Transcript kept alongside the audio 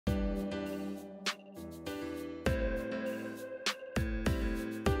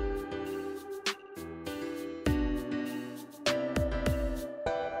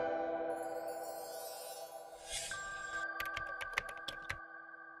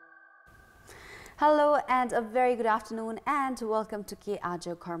Hello and a very good afternoon and welcome to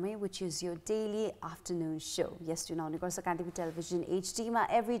Aaja Ghar Mai, which is your daily afternoon show. Yes, you know, Kantipur Television HD ma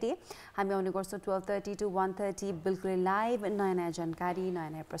every day. हामी आउने गर्छौं 12:30 to 1:30 बिल्कुल live नयाँ जानकारी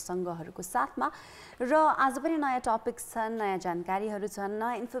नयाँ प्रसंगहरुको साथमा र आज पनि नयाँ टपिक्स छन् नयाँ जानकारीहरु छन्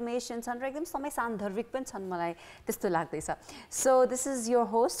नयाँ इन्फर्मेसन छन् र एकदम समय सान्दर्भिक पनि छन् मलाई त्यस्तो लाग्दैछ. So this is your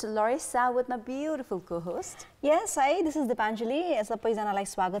host Laurisa with my beautiful co-host. Yes, hi, this is Deepanjali. सबैजनालाई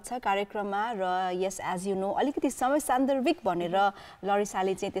स्वागत छ कार्यक्रममा र yes, as you know, अलिकति समय सान्दर्भिक भनेर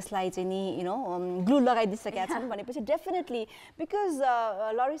लरिसाले चाहिँ त्यसलाई चाहिँ नि you know ग्लु लगाइदिसकेका छन् भनेपछि डेफिनेटली बिकज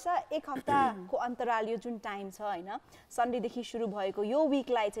लरिसा एक हप्ताको अन्तराल यो जुन टाइम छ हैन सन्डे देखि सुरु भएको यो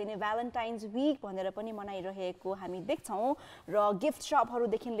वीकलाई चाहिँ नि भ्यालेन्टाइन्स वीक भनेर पनि मनाइरहेको हामी देख्छौं र गिफ्ट शपहरु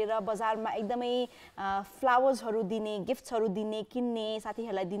देखि लिएर बजारमा एकदमै फ्लावर्सहरु दिने गिफ्ट्सहरु दिने किन्ने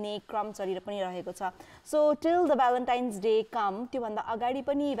साथीहरुलाई दिने क्रम चलिर पनि रहेको छ. So till the Valentine's day कम त्यो भन्दा अगाडि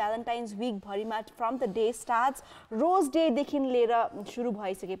पनि भ्यालेन्टाइन्स वीक भरिमा from the day starts rose day देखि लिएर सुरु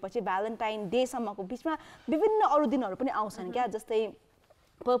भइसकेपछि भ्यालेन्टाइन डे सम्मको बीचमा विभिन्न अरु दिनहरु पनि आउँछन् क्या जस्तै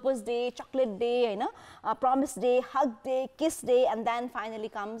Purpose Day, Chocolate Day, you know, Promise Day, Hug Day, Kiss Day, and then finally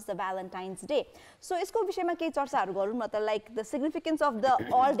comes the Valentine's Day. So, इसको विषयमा केही चर्चाहरु गरौँ न त like the significance of the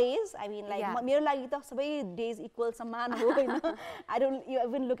all days. I mean, like मेरो लागि त सबै days equal समान हो हैन. I don't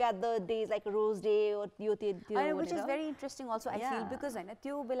even look at the days like Rose Day or यो त्यो which is very interesting also I feel because हैन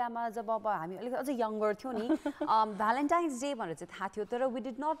त्यो बेलामा जब अब हामी अलिक अझ यंगर थियौ नि Valentine's Day भनेर चाहिँ थाहा थियो तर we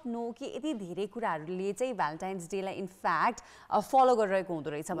did not know कि यति धेरै कुराहरुले चाहिँ Valentine's Day लाई in fact follow गरिरहेको हुँदो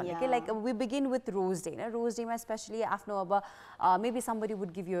like we begin with Rose Day. Rose Day, especially after maybe somebody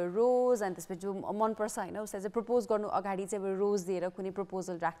would give you a rose and this मन पर्छ हैन उसले चाहिँ प्रपोज गर्नु अगाडि चाहिँ अब रोज दिएर कुनै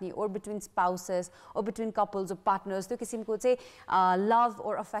प्रपोजल राख्ने or between spouses or between couples or partners त्यो किसिमको चाहिँ love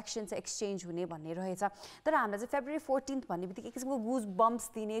or affection चाहिँ exchange हुने भन्ने रहेछ. तर हामीलाई चाहिँ February 14th भन्ने बित्तिकै एक किसिमको goose bumps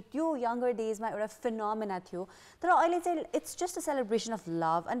दिने त्यो younger days मा एउटा phenomena थियो. तर अहिले चाहिँ it's just a celebration of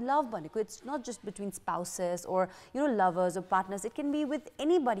love and love भनेको it's not just between spouses or you know lovers or partners, it can be with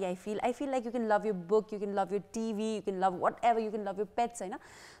anybody. I feel like you can love your book, you can love your TV, you can love whatever, you can love your pets, हैन.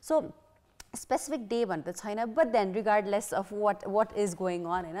 So specific day one that's China, but then regardless of what is going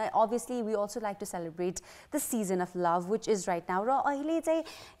on, and obviously we also like to celebrate the season of love which is right now.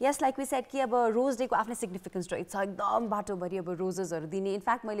 Yes, like we said कि अब Rose Day को आफ्नै significance रहेछ एकदम बाटो भरि अब roses हरु दिने. In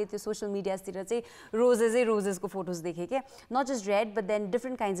fact मैले त्यो social media तिर चाहिँ roses को photos देखे के, not just red but then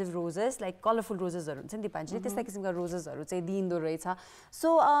different kinds of roses like colorful roses हरु हुन्छ नि दिपाञ्जली त्यस्ता किसिमका roses हरु चाहिँ दिइन्दो रहेछ.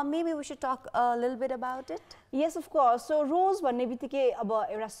 So maybe we should talk a little bit about it. Yes, of course. So rose भन्ने बित्तिकै अब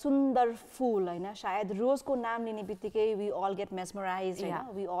एउटा सुन्दर फूल हैन शायद रोज को नाम लिने बित्तिकै we all get mesmerized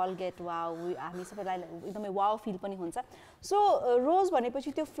हैन we all get wow हामी सबैलाई एकदमै wow feel पनि हुन्छ. So रोज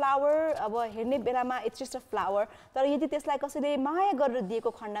भनेपछि त्यो फ्लावर अब हेर्ने बेलामा it's just a flower तर यदि त्यसलाई कसैले माया गरेर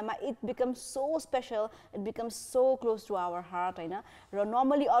दिएको खण्डमा it becomes so special, it becomes so close to our heart हैन र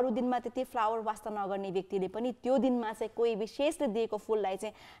नर्मली अरु दिनमा त्यति फ्लावर वास्ता नगर्ने व्यक्तिले पनि त्यो दिनमा चाहिँ कोही विशेषले दिएको फूललाई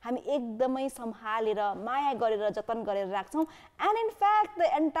चाहिँ हामी एकदमै सम्हालेर माया गरेर जतन गरेर राख्छौं. And in fact the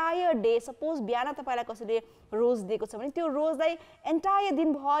entire day suppose बिहान तपाईलाई कसैले रोज दिएको छ भने त्यो रोजलाई एन्टायर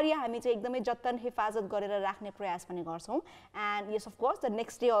दिनभरि हामी चाहिँ एकदमै जतन हिफाजत गरेर राख्ने प्रयास पनि गर्छौं. And yes, of course the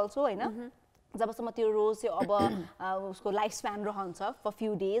next day also हैन जबसम्म त्यो रोज चाहिँ अब उसको लाइफ स्प्यान रहन्छ for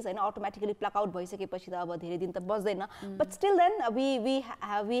few days हैन अटोमेटिकली प्लक आउट भइसकेपछि त अब धेरै दिन त बच्दैन. But still then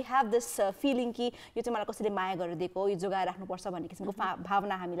we have this feeling कि यो चाहिँ मलाई कसैले माया गरेर दिएको यो जोगाएर राख्नु पर्छ भन्ने किसिमको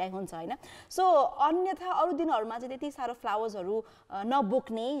भावना हामीलाई हुन्छ हैन. सो अन्यथा अरु दिनहरुमा चाहिँ त्यति सारो फ्लावर्सहरु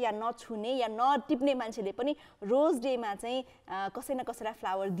नबोक्ने या नछुने या नटिप्ने मान्छेले पनि रोज डे मा चाहिँ कसै न कसैलाई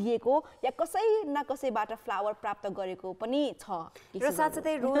फ्लावर दिएको या कसै न कसैबाट फ्लावर प्राप्त गरेको पनि छ. र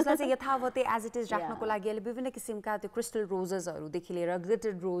साथसाथै रोजलाई चाहिँ यथावतै as it is राख्नको लागि अहिले विभिन्न किसिमका त्यो क्रिस्टल रोजेसहरु देखि लिएर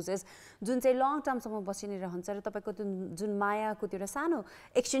ग्लिटर्ड रोजेस जुन चाहिँ लङ टर्म सम्म बसिने रहन्छ र तपाईको जुन मायाको त्यो सानो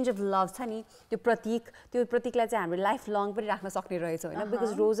एक्सचेन्ज अफ लभ छ नि त्यो प्रतीकलाई चाहिँ हामीले लाइफ लङ पनि राख्न सक्ने रहेछ हैन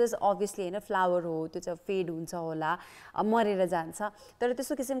बिकज रोजेस obviously हैन फ्लावर हो त्यो चाहिँ फेड हुन्छ होला मरेर जान्छ तर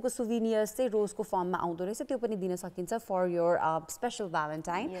त्यस्तो किसिमको सुभिनियर्स चाहिँ रोजको फर्ममा आउँदो रहेछ त्यो पनि दिन सकिन्छ for your special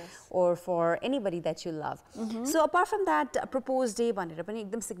valentine or for anybody that you love. So apart from that proposed day भनेर पनि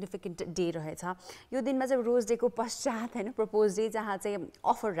एकदम significant day रहेछ. यो दिनमा चाहिँ रोज डे को पश्चात हैन प्रपोज डे जहाँ चाहिँ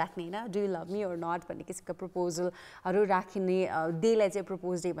अफर राख्ने हैन डु यु लभ मी और नट भन्ने किसिमको प्रपोजल हरु राख्ने डेलाई चाहिँ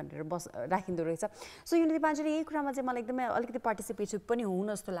प्रपोज डे भनेर राखिन्दो रहेछ. सो यो दिपाञ्जली यही कुरामा चाहिँ मलाई एकदमै अलिकति पार्टिसिपेटिभ पनि हुन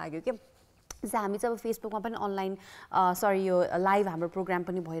जस्तो लाग्यो के हामी चाहिँ अब फेसबुकमा पनि अनलाइन सरी यो लाइभ हाम्रो प्रोग्राम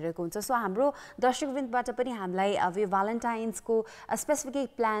पनि भइरहेको हुन्छ सो हाम्रो दर्शकवृन्दबाट पनि हामीलाई अब यो भ्यालेन्टाइन्सको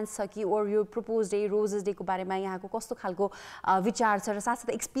स्पेसिफिक प्लान्स छ कि ओर यो प्रपोज डे रोजेस डेको बारेमा यहाँको कस्तो खालको विचार छ र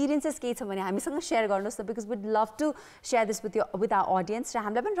साथसाथै एक्सपिरियन्सेस केही छ भने हामीसँग सेयर गर्नुहोस् न because weed love to share this with our audience र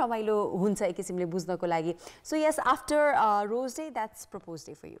हामीलाई पनि रमाइलो हुन्छ एक किसिमले बुझ्नको लागि so yes after rose day that's propose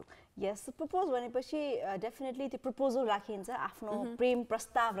day for you yes propose भनेपछि डेफिनेटली त्यो प्रपोजल राखिन्छ आफ्नो प्रेम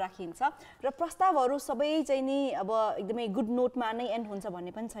प्रस्ताव राखिन्छ र प्रस्तावहरू सबै चाहिँ नि अब एकदमै गुड नोटमा नै एन्ड हुन्छ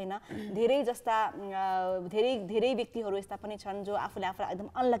भन्ने पनि छैन धेरै जस्ता धेरै व्यक्तिहरू यस्ता पनि छन् जो आफूले आफूलाई एकदम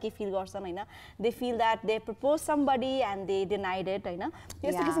अनलकी फिल गर्छन् हैन they feel that they propose somebody and they denied it हैन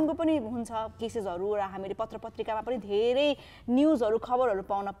यस्तो किसिमको पनि हुन्छ केसेसहरू र हामीले पत्रपत्रिकामा पनि धेरै न्यूजहरू खबरहरू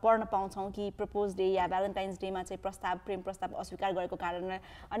पढ्न पाउँछौं कि प्रपोज डे या भ्यालेन्टाइन्स डेमा चाहिँ प्रेम प्रस्ताव अस्वीकार गरेको कारणले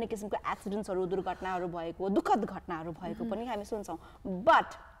अनेक किसिमको एक्सिडेन्ट्सहरू दुर्घटनाहरू भएको दुःखद घटनाहरू भएको पनि हामी सुन्छौं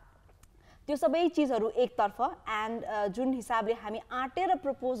बट त्यो सबै चीजहरू एकतर्फ एन्ड जुन हिसाबले हामी आँटेर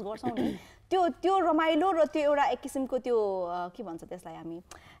प्रपोज गर्छौं नि त्यो रमाइलो र त्यो एउटा एक किसिमको त्यो के भन्छ त्यसलाई हामी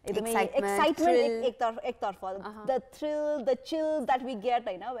एकदमै एक्साइटमेन्ट एकतर्फ the thrill the chill that we get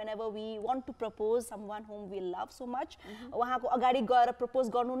हैन whenever we want to propose someone whom we love so much उहाँको अगाडि गएर प्रपोज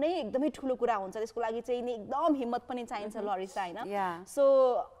गर्नु नै एकदमै ठुलो कुरा हुन्छ त्यसको लागि चाहिँ नि एकदम हिम्मत पनि चाहिन्छ लरिसा हैन सो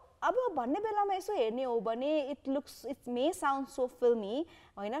अब भन्ने बेलामा यसो हेर्ने हो भने इट मे साउन्ड सो फिल्मी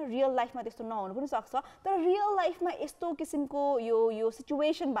हैन रियल लाइफमा त्यस्तो नहुनु पनि सक्छ तर रियल लाइफमा यस्तो किसिमको यो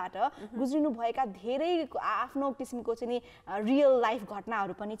सिचुएसनबाट गुज्रिनु भएका धेरै आफ्नो किसिमको चाहिँ रियल लाइफ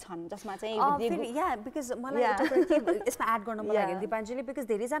घटनाहरू पनि छन् जसमा चाहिँ या बिकज मलाई यसमा एड गर्न मन लाग्यो दीपाञ्जली बिकज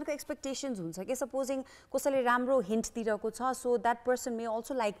धेरै जनाको एक्सपेक्टेशन्स हुन्छ कि सपोजिङ कसैले राम्रो हिन्ट दिएको छ so that person may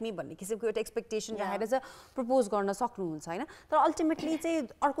also like me भन्ने किसिमको एउटा एक्सपेक्टेसन राखेर चाहिँ प्रपोज गर्न सक्नुहुन्छ हैन तर अल्टिमेटली चाहिँ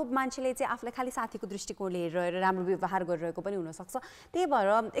अर्को मान्छेले चाहिँ आफूलाई खाली साथीको दृष्टिकोणले हेरेर राम्रो व्यवहार गरिरहेको पनि हुन सक्छ त्यही भएर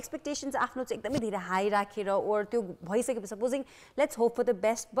एक्सपेक्टेशन्स आफ्नो चाहिँ एकदमै धेरै हाई राखेर ओर त्यो भइसकेपछि सपोजिङ let's hope for the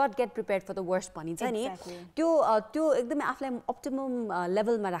best but get prepared for the worst भनिन्छ नि त्यो एकदमै आफूलाई अप्टिमम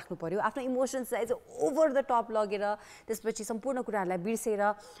लेभलमा राख्नु पर्यो आफ्नो इमोसन्सलाई चाहिँ ओभर द टप लगेर त्यसपछि सम्पूर्ण कुराहरूलाई बिर्सेर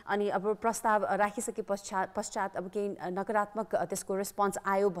अनि अब प्रस्ताव राखिसके पश्चात अब केही नकारात्मक त्यसको रेस्पोन्स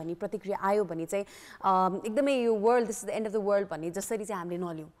आयो भने प्रतिक्रिया आयो भने चाहिँ एकदमै यो world this is the and of the world भन्ने जसरी चाहिँ हामीले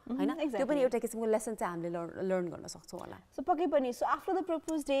नलिउँ हैन त्यो पनि एउटा किसिमको लेसन चाहिँ हामीले लर्न गर्न सक्छौँ होला सो पक्कै पनि so after the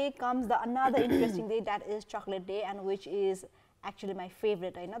propose day comes the another interesting day that is chocolate day and which is actually my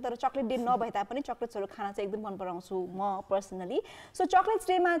favorite हैन तर चकलेट डे नभए तापनि चकलेट्सहरु खान चाहिँ एकदम मन पराउँछु म पर्सनली सो चकलेट्स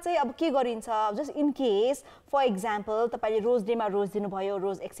डे मा चाहिँ अब के गरिन्छ just in case for example तपाईले रोज डे मा रोज दिनु भयो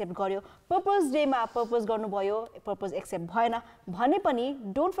रोज एक्सेप्ट गर्यो प्रपोज डे मा प्रपोज गर्नु भयो प्रपोज एक्सेप्ट भएन भने पनि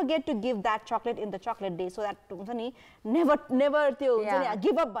don't forget to give that chocolate in the chocolate day so that हुन्छ नि नेभर त्यो हुन्छ नि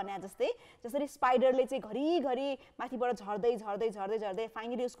गिभ अप भने जस्तै जसरी स्पाइडरले चाहिँ घरिघरि माथिबाट झर्दै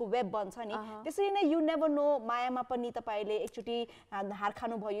फाइनली उसको वेब बन्छ नि त्यसरी नै यु नेभर नो मायामा पनि तपाईले एकचोटी हार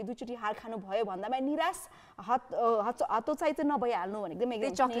खानु भयो दुईचोटी हार खानु भयो भन्दामा निराश हतोत्साहित चाहिँ नभइहाल्नु भने एकदमै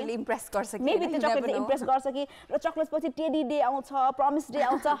चकलेटले इम्प्रेस गर्छ कि मेबी त्यो चकलेटले इम्प्रेस गर्छ कि र चकलेट पछि टेडी डे आउँछ प्रमिस डे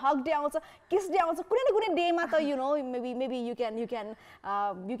आउँछ हग डे आउँछ किस डे आउँछ कुनै न कुनै डेमा त you know maybe you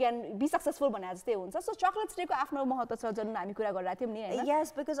can be successful भने जस्तै हुन्छ सो चकलेट्स डेको आफ्नो महत्त्व छ जुन हामी कुरा गरिरहेको थियौँ नि हैन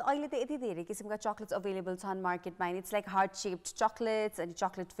यस बिकज अहिले त यति धेरै किसिमका चकलेट्स अवेलेबल छन् मार्केटमा and it's like heart shaped chocolates अनि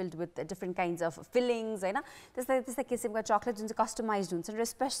chocolate filled with different kinds of feelings हैन त्यस्ता किसिमका चकलेट जुन चाहिँ कस्टमाइज्ड हुन्छन् र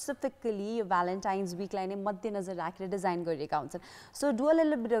स्पेसिफिकली यो भ्यालेन्टाइन्स विकलाई नै मध्यनजर राखेर डिजाइन गरिएका हुन्छन् so do a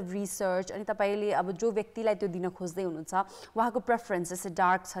little beet of research अनि तपाईले अब जो व्यक्तिलाई त्यो दिन खोज्दै हुनुहुन्छ उहाँको प्रेफरेन्स जस्तै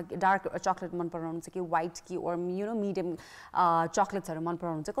डार्क चकलेट मन पराउनुहुन्छ कि व्हाइट कि ओर यु नो मिडियम चकलेट्सहरू मन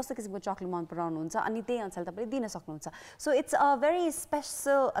पराउनुहुन्छ कस्तो किसिमको चकलेट मन पराउनुहुन्छ अनि त्यही अनुसार तपाईले दिन सक्नुहुन्छ so it's a very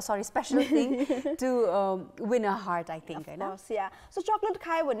special thing to win a heart I think हैन सो चकलेट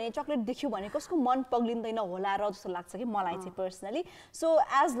खायो भने चकलेट देख्यो भने कसको मन पग्लिँदैन होला र जस्तो लाग्छ कि मलाई चाहिँ पर्सनली सो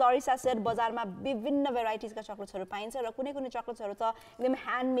एज लरिसा सेड बजारमा विभिन्न भेराइटिजका चकलेट्सहरू पाइन्छ र कुनै चकलेट्सहरू त एकदम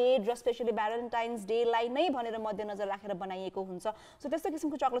ह्यान्डमेड र स्पेशली भ्यालेन्टाइन्स डेलाई नै भनेर मध्यनजर राखेर बनाइएको हुन्छ सो त्यस्तो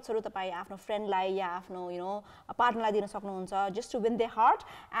किसिमको चकलेट्सहरू तपाईँ आफ्नो फ्रेन्डलाई या आफ्नो यु नो पार्टनरलाई दिन सक्नुहुन्छ just to win their heart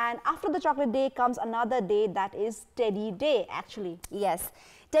and after the chocolate day comes another day that is teddy day actually yes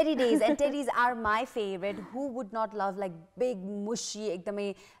Teddy days and teddies are my favorite. Who would not love like big mushy एकदमै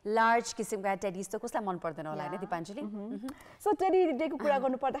large किसिमका teddies त कसलाई मन पर्दैन होला हैन दीपाञ्जली so teddy day को कुरा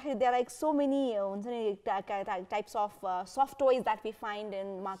गर्नु पर्दाखेरि there are like so many हुन्छ नि types of soft टोयज that we find in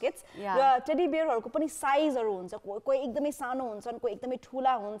markets र टेडी बियरहरुको पनि साइजहरु हुन्छ कोही एकदमै सानो हुन्छन् कोही एकदमै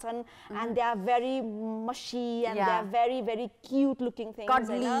ठूला हुन्छन् एन्ड दे आर भेरी मशी and they are very cute looking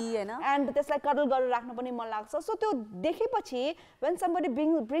things हैन एन्ड त्यसलाई कडल गरेर राख्न पनि मन लाग्छ सो त्यो देखेपछि when somebody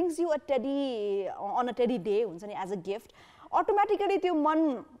brings you a teddy on a teddy day हुन्छ नि as a gift automatically त्यो मन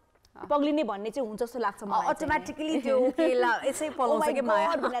पग्लिने भन्ने चाहिँ हुन्छ जस्तो लाग्छ मलाई अटोमेटिकली त्यो केला यसै पलाउँछ के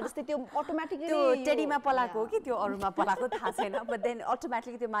माया भने जस्तै त्यो अटोमेटिकली त्यो टेडीमा पलाएको हो कि त्यो अरूमा पलाएको थाहा छैन बट देन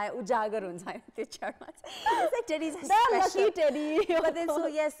अटोमेटिकली त्यो माया उजागर हुन्छ हैन त्यो छेउमा चाहिँ teddy lucky teddy but then so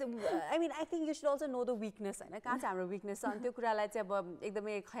yes I mean I think you should also know the weakness हैन कहाँ चाहिँ हाम्रो वीकनेस छ अनि त्यो कुरालाई चाहिँ अब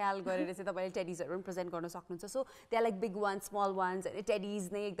एकदमै ख्याल गरेर चाहिँ तपाईले टेडीजहरु पनि प्रेजेन्ट गर्न सक्नुहुन्छ so they are like big once small once अनि टेडीज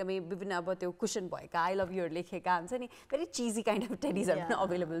नै एकदमै विभिन्न अब त्यो कुशन भएका आई लभ युहरु लेखेका हुन्छ नि भेरी चीजी काइन्ड अफ टेडीजहरु पनि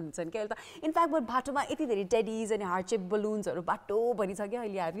अवेलेबल हुन्छन् के अहिले त इनफ्याक्ट बाटोमा यति धेरै टेडीज अनि हार्ट शेप बलुन्सहरु बाटो भरि छ के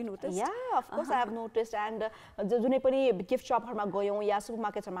अहिले have you notice yeah of course I have noticed and जुनै पनि गिफ्ट शपहरुमा गयौं या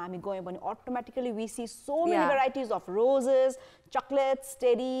सुपरमार्केटहरुमा हामी गयौं भने automatically we C so many भेराइटीज of roses chocolates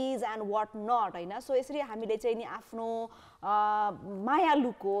teddies and what not हैन सो यसरी हामीले चाहिँ नि आफ्नो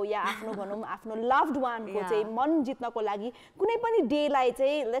मायालुको या आफ्नो भनौं आफ्नो लभड वानको चाहिँ मन जित्नको लागि कुनै पनि डेलाई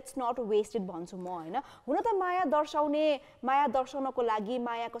चाहिँ लेट्स नट वेस्टेड भन्छु म हैन हुन त माया दर्शाउनको लागि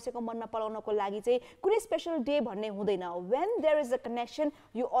माया कसैको मनमा पलाउनको लागि चाहिँ कुनै स्पेशल डे भन्ने हुँदैन when there is a connection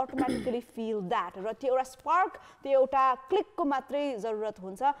you automatically feel that र त्यो एउटा स्पार्क त्यो एउटा क्लिकको मात्रै जरुरत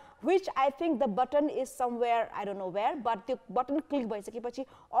हुन्छ which I think the button is somewhere I don't know where but त्यो बटन क्लिक भइसकेपछि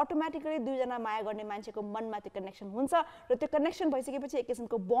अटोमेटिकली दुई जना माया गर्ने मान्छेको मनमा त्यो कनेक्सन हुन्छ र त्यो कनेक्सन भइसकेपछि एक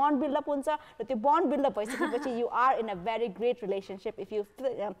किसिमको बन्ड बिल्ड अप हुन्छ र त्यो बन्ड बिल्ड अप भइसकेपछि you are in a very great relationship if you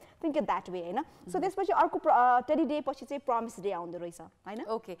think it that way हैन सो त्यसपछि अर्को टेडी डे पछि चाहिँ प्रमिस डे आउँदो रहेछ हैन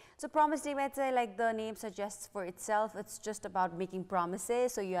ओके सो प्रमिस डे मा चाहिँ like the name suggests for itself it's just about making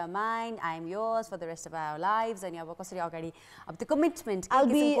premises so you are mine I am yours for the rest of our lives अनि अब कसरी अगाडि अब त्यो commitment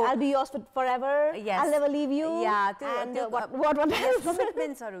I'll be yours forever. Yes. I'll never leave you. Yeah. And what yes,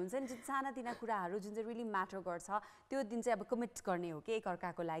 commitments हरु हुन्छ नि जुन सानातिना कुराहरु जुन चाहिँ रियली म्याटर गर्छ त्यो दिन चाहिँ अब कमिट गर्ने हो के एक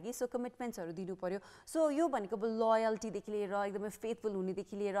अर्काको लागि सो कमिटमेन्ट्स हरु दिनु पर्यो सो यो भनेको अब लोयल्टी देखि लिएर एकदमै फेथफुल हुने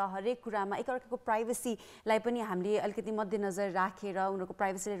देखि लिएर हरेक कुरामा एक अर्काको प्राइभेसी लाई पनि हामीले अलिकति मध्यनजर राखेर उनीहरुको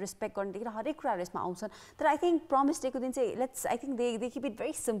प्राइभेसीलाई रेस्पेक्ट गर्ने देखि हरेक कुराहरु यसमा आउँछन् तर आई थिंक प्रमिस डे को दिन चाहिँ let's I think they keep it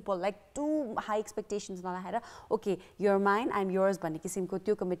very simple like to high expectations नराखेर okay you are mine I am yours भन्ने किसिमको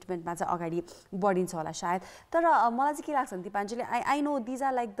त्यो कमिटमेन्टमा चाहिँ अगाडि बढिन्छ होला सायद तर मलाई चाहिँ के लाग्छ नि दिपाञ्जली I know these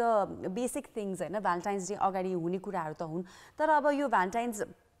are like the basic things हैन भ्यालेन्टाइन्स डे अगाडि हुने कुराहरु त हुन् तर अब यो भ्यालेन्टाइन्स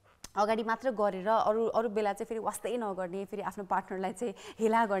अगाडि मात्र गरेर अरु बेला चाहिँ फेरि वास्तै नगर्ने फेरि आफ्नो पार्टनरलाई चाहिँ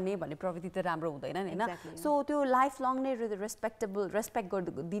हेला गर्ने भन्ने प्रवृत्ति त राम्रो हुँदैन हैन सो त्यो लाइफ लङ नै रेस्पेक्ट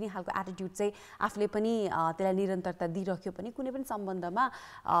दिने खालको एटिट्युड चाहिँ आफूले पनि त्यसलाई निरन्तरता दिइराख्यो पनि कुनै पनि सम्बन्धमा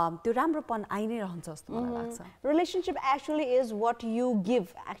त्यो राम्रोपन आइ नै रहन्छ जस्तो मलाई लाग्छ relationship actually is what you give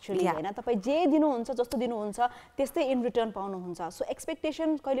actually हैन तपाई जे दिनुहुन्छ जस्तो दिनुहुन्छ त्यस्तै इन रिटर्न पाउनुहुन्छ सो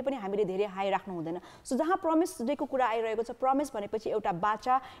एक्सपेक्टेसन कहिले पनि हामीले धेरै हाई राख्नु हुँदैन सो जहाँ प्रमिस डेको कुरा आइरहेको छ प्रमिस भनेपछि एउटा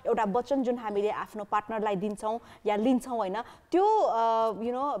बाचा एउटा वचन जुन हामीले आफ्नो पार्टनरलाई दिन्छौं या लिन्छौं हैन त्यो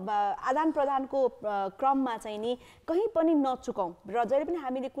यु नो आदान प्रदानको क्रममा चाहिँ नि कहीं पनि नचुकौं र जहिले पनि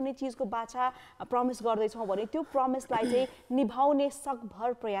हामीले कुनै चीजको बाचा प्रमिस गर्दै छौं भने त्यो प्रमिसलाई चाहिँ निभाउने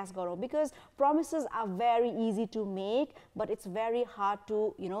सकभर प्रयास गरौं because premises are very easy to make but it's very hard to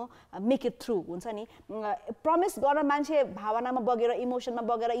you know make it through हुन्छ नि प्रमिस गर्न मान्छे भावनामा बगेर इमोसनमा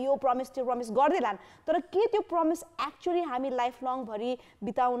बगेर यो प्रमिस त्यो प्रमिस गर्दैलान् तर के त्यो प्रमिस एक्चुअली हामी लाइफ लङ भरि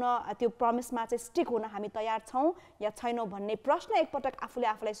बिताउन त्यो प्रमिसमा चाहिँ स्टिक हुन हामी तयार छौं या छैनौं भन्ने प्रश्न एकपटक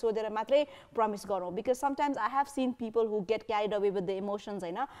आफूलाई सोधेर मात्रै प्रमिस गरौं because sometimes I have seen people who get carried away with the emotions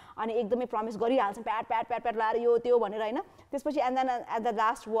हैन अनि एकदमै प्रमिस गरिहाल्छन् प्याट लाएर यो त्यो भनेर हैन त्यसपछि and then at the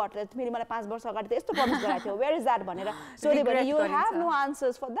last word फेरि मलाई 5 वर्ष अगाडि त यस्तो प्रमिस गराएको थियो वेयर इज दैट भनेर सोधे भने you have no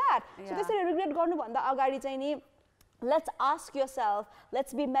answers for that so त्यसरी रिग्रेट गर्नु भन्दा अगाडि चाहिँ नि let's ask yourself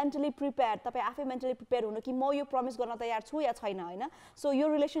let's be mentally prepared तपाई आफै मेन्टली प्रिपेयर हुनु कि म यो प्रमिस गर्न तयार छु या छैन हैन सो यो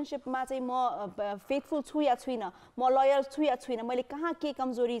रिलेशनशिपमा चाहिँ म फेथफुल छु या छुइन म लयल छु या छुइन मैले कहाँ के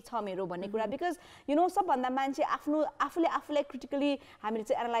कमजोरी छ मेरो भन्ने कुरा बिकज यु नो सबभन्दा मान्छे आफूलाई क्रिटिकली हामीले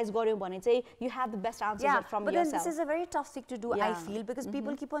चाहिँ एनालाइज गर्यौं भने चाहिँ you have the best answer from yourself this is a very tough thing to do I feel because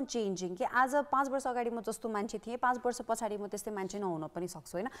people keep on changing के आज 5 वर्ष अगाडि म जस्तो मान्छे थिए 5 वर्ष पछाडी म त्यस्तै मान्छे नहुन पनि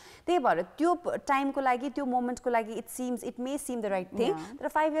सक्छु हैन त्यही भएर त्यो टाइमको लागि त्यो मोमेन्टको लागि it may seem the right thing तर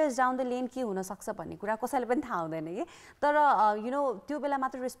 5 years down the lane के हुन सक्छ भन्ने कुरा कसैले पनि थाहा हुँदैन के तर यु नो त्यो बेला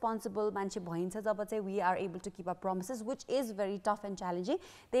मात्र रिस्पोन्सिबल मान्छे भइन्छ जब चाहिँ we are able to keep our promises which is very tough and challenging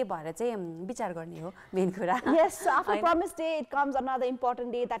त्यही भएर चाहिँ विचार गर्ने हो मेन कुरा yes so after promise day it comes another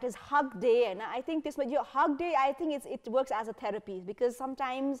important day that is hug day and I think this your hug day I think it works as a therapy because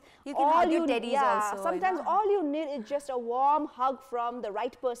sometimes you can hug your teddies also sometimes all you need is just a warm hug from the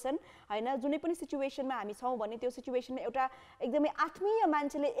right person हैन जुनै पनि सिचुएसनमा हामी छौं भने त्यो situation सिचुएसनमा एउटा एकदमै आत्मीय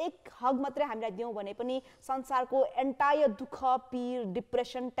मान्छेले एक हग मात्रै हामीलाई दियौँ भने पनि संसारको एन्टायर दुःख पीर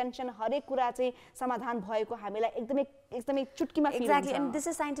डिप्रेसन टेन्सन हरेक कुरा चाहिँ समाधान भएको हामीलाई एकदमै एकदमै चुटकीमा फिल हुन्छ exactly and this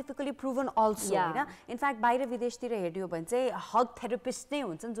is scientifically proven also हैन इनफ्याक्ट बाहिर विदेशतिर हेर्यो भने चाहिँ हग थेरापिस्ट नै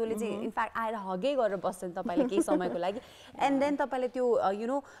हुन्छन् जसले चाहिँ इनफ्याक्ट आएर हगै गरेर बस्छन् तपाईले केही समयको लागि एन्ड देन तपाईले त्यो यु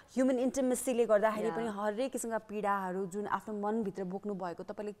नो ह्युमन इन्टिमेसीले गर्दाखेरि पनि हरेक किसिमका पीडाहरू जुन आफ्नो मनभित्र बोक्नु भएको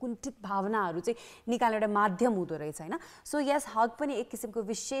तपाईले कुण्ठित भावनाहरू चाहिँ निकाल्ने एउटा माध्यम हुँदो रहेछ हैन सो यस हग पनि एक किसिमको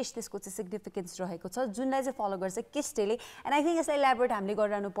विशेष त्यसको चाहिँ सिग्निफिकेन्स रहेको छ जुनलाई चाहिँ फलो गर्छ किस्टेले एन्ड आई थिंक यसलाई एलाबोरेट हामीले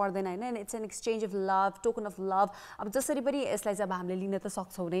गरिरहनु पर्दैन हैन and it's an exchange of love token of love अब जसरी पनि यसलाई चाहिँ अब हामीले लिन त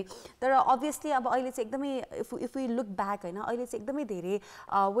सक्छौँ नै तर अभियसली अब अहिले चाहिँ एकदमै इफ वी लुक ब्याक हैन अहिले चाहिँ एकदमै धेरै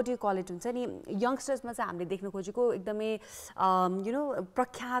व्हाट यु कल इट हुन्छ नि यंगस्टर्समा चाहिँ हामीले देख्न खोजेको एकदमै यु नो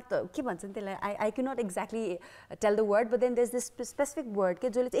प्रख्यात के भन्छन् त्यसलाई I can not exactly tail the word but then there is this specific word के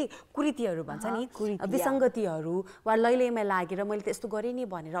जसले चाहिँ कुरीतिहरू भन्छ नि विसङ्गतिहरू वा लैलैमा लागेर मैले त यस्तो गरेँ नि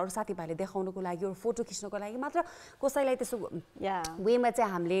भनेर अरू साथीभाइले देखाउनको लागि अरू फोटो खिच्नको लागि मात्र कसैलाई त्यस्तो वेमा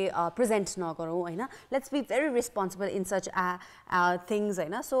चाहिँ हामीले प्रेजेन्ट नगरौँ हैन let's be very responsible in such things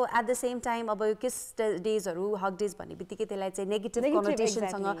हैन so at the same time अब यो किस डेजहरू हग डेज भन्ने बित्तिकै त्यसलाई चाहिँ नेगेटिभ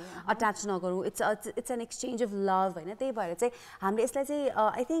कनोटेसनसँग अट्याच नगरौँ it's an exchange of love हैन त्यही भएर चाहिँ हामीले यसलाई चाहिँ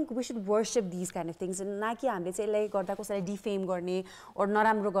I think we should worship these kind of things न कि हामीले चाहिँ यसलाई गर्दा कसैलाई डिफेम गर्ने ओर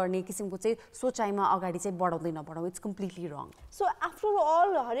नराम्रो गर्ने किसिमको चाहिँ सोचाइमा अगाडि चाहिँ बढाउँदै नबढाउँ it's completely wrong so after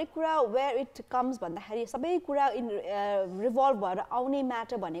all हरेक कुरा वेयर इट कम्स भन्दाखेरि सबै कुरा रिभल्भ भएर आउने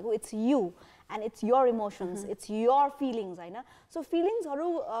म्याटर भनेको it's you and it's your emotions, it's your feelings, right? So feelings are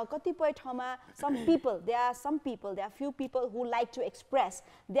katipay ठाउँमा some people, there are few people who like to express,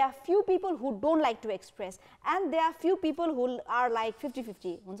 there are few people who don't like to express, and there are few people who are like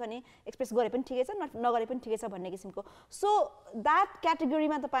 50-50 हुन्छ नि express गरे पनि ठिकै छ नगरे पनि ठिकै छ भन्ने किसिमको so that category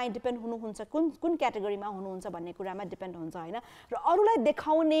मा तपाई डिपेन्ड हुनुहुन्छ कुन क्याटेगोरीमा हुनुहुन्छ भन्ने कुरामा डिपेन्ड हुन्छ हैन र अरूलाई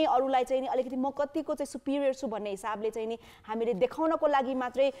देखाउने अरूलाई चाहिँ नि अलिकति म कतिको चाहिँ सुपिरियर छु भन्ने हिसाबले चाहिँ नि हामीले देखाउनको लागि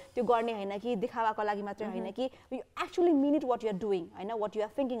मात्रै त्यो गर्ने हैन कि देखावाको लागि मात्रै हैन कि you actually mean it what you are doing हैन what you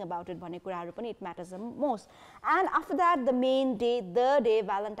are thinking about it भन्ने कुराहरु पनि it matters the most and after that the main day the day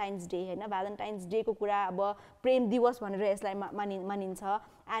Valentine's Day हैन Valentine's Day को कुरा अब प्रेम दिवस भनेर यसलाई मानिन्छ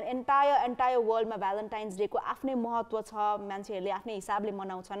and entire world मा Valentine's Day को आफ्नै महत्व छ मान्छेहरुले आफ्नै हिसाबले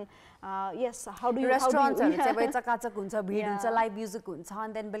मनाउँछन् yes how do you restaurants हरु चाहिँ चकाचक हुन्छ भिड हुन्छ लाइभ म्युजिक हुन्छ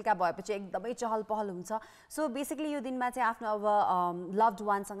and then बेलुका भएपछि एकदमै चहल पहल हुन्छ so basically यो दिनमा चाहिँ आफ्नो अब loved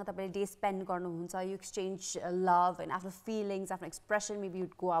one सँग तपाईले डे स्पेन्ड गर्नुहुन्छ you exchange love and आफ्नो feelings आफ्नो expression maybe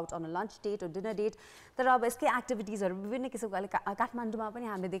you'd go out on a lunch date or dinner date तर अब यसकै एक्टिभिटीज हरु विभिन्न किसिमको काठमाडौँमा पनि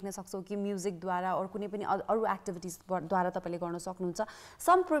हामीले देख्न सक्छौं कि म्युजिक द्वारा अरु कुनै पनि अरु एक्टिभिटीज द्वारा तपाईले गर्न सक्नुहुन्छ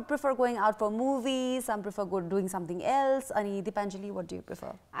some prefer going out for movies some prefer doing something else अनि Deepanjali what do you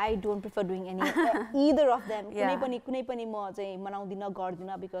prefer I don't prefer doing any either of them कुनै पनि म चाहिँ मनाउँदिन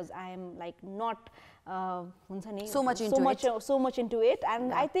गर्दिन because I am like not हुन्छ नि so much into it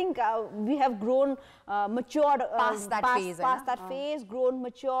and I think we have grown matured past that phase grown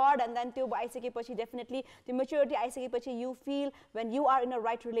matured and then त्यो आइसकेपछि definitely the maturity आइसकेपछि you feel when you are in a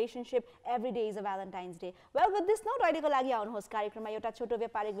right relationship every day is a Valentine's Day well with this note अहिलेको लागि आउनुहोस् कार्यक्रममा एउटा छोटो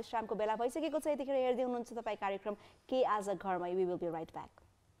व्यापारिक विश्रामको बेला भइसकेको छ यतिखेर हेर्दै हुनुहुन्छ तपाई कार्यक्रम के आज घरमा we will be right back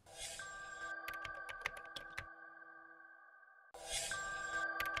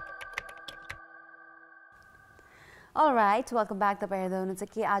All right, welcome back to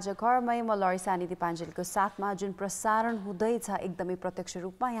Aaja Ghar Mai म लरिसा अनि दीपाञ्जलीको साथमा जुन प्रसारण हुँदैछ एकदमै प्रत्यक्ष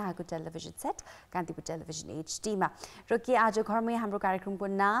रूपमा यहाँको television set Kantipur television HD मा र के आज घरमै हाम्रो कार्यक्रमको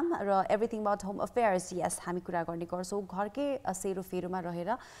नाम र एभ्रिथिङ अबाउट होम अफेयर्स यस हामी कुरा गर्ने गर्छौं घरकै सेरोफेरोमा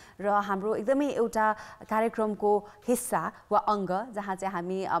रहेर र हाम्रो एकदमै एउटा कार्यक्रमको हिस्सा वा अङ्ग जहाँ चाहिँ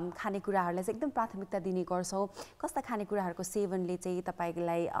हामी खानेकुराहरूलाई चाहिँ एकदम प्राथमिकता दिने गर्छौं कस्ता खानेकुराहरूको सेवनले चाहिँ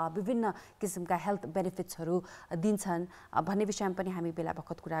तपाईलाई विभिन्न किसिमका हेल्थ बेनिफिट्सहरू दिन्छ भन्ने विषयमा पनि हामी बेला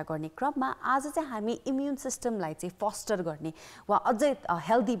बखत कुरा गर्ने क्रममा आज चाहिँ हामी इम्युन सिस्टमलाई चाहिँ फस्टर गर्ने वा अझै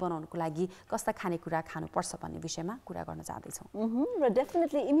हेल्दी बनाउनको लागि कस्ता खानेकुरा खानुपर्छ भन्ने विषयमा कुरा गर्न जाँदै छौं र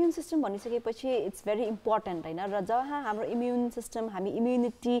डेफिनेटली इम्युन सिस्टम भनिसकेपछि इट्स भेरी इम्पोर्टेन्ट हैन र जहाँ हाम्रो इम्युन सिस्टम हामी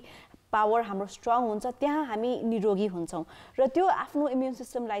इम्युनिटी पावर हाम्रो स्ट्रङ हुन्छ त्यहाँ हामी निरोगी हुन्छौं र त्यो आफ्नो इम्युन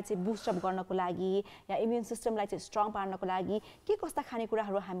सिस्टमलाई चाहिँ बुस्ट अप गर्नको लागि या इम्युन सिस्टमलाई चाहिँ स्ट्रङ पार्नको लागि के कस्ता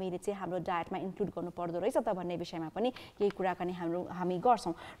खानेकुराहरू हामीले चाहिँ हाम्रो डायटमा इन्क्लुड गर्नु पर्दो रहेछ त भन्ने विषयमा पनि केही कुराकानी हामी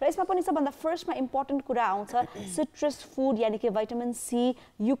गर्छौं र यसमा पनि सबभन्दा फर्स्टमा इम्पोर्टेन्ट कुरा आउँछ सिट्रस फुड यानी कि भिटामिन सी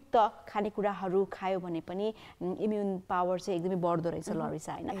युक्त खानेकुराहरू खायो भने पनि इम्युन पावर चाहिँ एकदमै बढ्दो रहेछ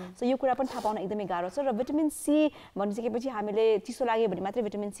लरिसा हैन सो यो कुरा पनि थाहा पाउन एकदमै गाह्रो छ र भिटामिन सी भनिसकेपछि हामीले चिसो लाग्यो भने मात्रै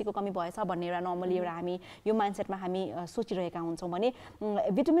भिटामिन सी को कमी भएछ भन्ने एउटा नर्मली एउटा हामी यो माइन्डसेटमा हामी सोचिरहेका हुन्छौँ भने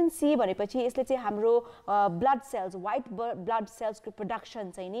भिटामिन सी भनेपछि यसले चाहिँ हाम्रो blood cells white blood सेल्सको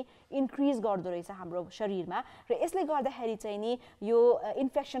production चाहिँ नि इन्क्रिज गर्दो रहेछ हाम्रो शरीरमा र यसले गर्दाखेरि चाहिँ नि यो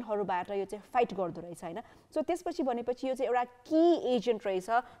इन्फेक्सनहरूबाट यो चाहिँ फाइट गर्दो रहेछ हैन सो त्यसपछि भनेपछि यो चाहिँ एउटा की एजेन्ट रहेछ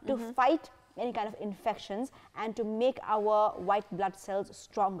to fight any kind of infections and to make our white blood cells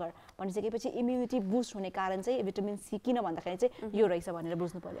stronger भनिसकेपछि इम्युनिटी बुस्ट हुने कारण चाहिँ भिटामिन सी किन भन्दाखेरि चाहिँ यो रहेछ भनेर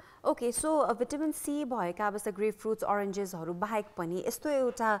बुझ्नु पर्यो ओके सो भिटामिन सी भएका अब ग्रेप फ्रुट्स अरेन्जेसहरू बाहेक पनि यस्तो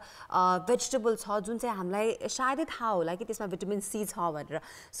एउटा भेजिटेबल छ जुन चाहिँ हामीलाई सायदै थाहा होला कि त्यसमा भिटामिन सी छ भनेर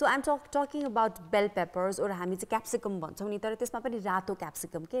so I am talking about bell peppers और हामी चाहिँ क्याप्सिकम भन्छौँ नि तर त्यसमा पनि रातो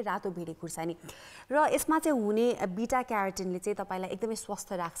क्याप्सिकम के रातो भेडी खुर्सानी र यसमा चाहिँ हुने बिटा क्यारोटिनले चाहिँ तपाईँलाई एकदमै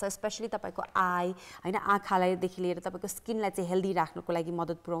स्वस्थ राख्छ स्पेसली तपाईँको आई हैन आँखालाई देखि लिएर तपाईँको स्किनलाई चाहिँ हेल्दी राख्नको लागि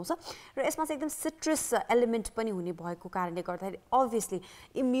मद्दत पुर्याउँछ र यसमा चाहिँ एकदम सिट्रस एलिमेन्ट पनि हुने भएको कारणले गर्दाखेरि अभियसली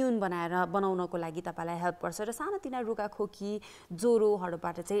इम्युन बनाउनको लागि तपाईँलाई हेल्प गर्छ र सानोतिना रुगाखोकी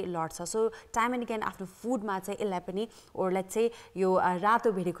ज्वरोहरूबाट चाहिँ लड्छ सो टाइम एन्ड अगेन आफ्नो फुडमा चाहिँ यसलाई पनि ओरलाई चाहिँ यो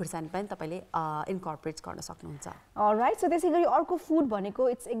रातो भेडी खुर्सानी पनि तपाईँले इन्कर्पोरेट गर्न सक्नुहुन्छ राइट सो त्यसै गरी अर्को फुड भनेको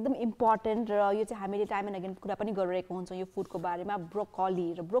इट्स एकदम इम्पोर्टेन्ट र यो चाहिँ हामीले टाइम एन्ड अगेन कुरा पनि गरिरहेको हुन्छौँ यो फुडको बारेमा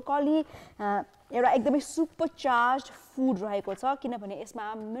ब्रोकोली र ब्रोकोली एउटा एकदमै सुपरचार्ज फुड रहेको छ किनभने यसमा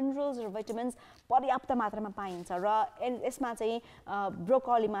मिनरल्स र भिटामिन्स पर्याप्त मात्रामा पाइन्छ र यसमा चाहिँ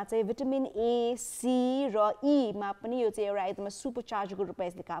ब्रोकोलीमा चाहिँ भिटामिन ए सी र ईमा पनि यो चाहिँ एउटा एकदमै सुपरचार्जको रूपमा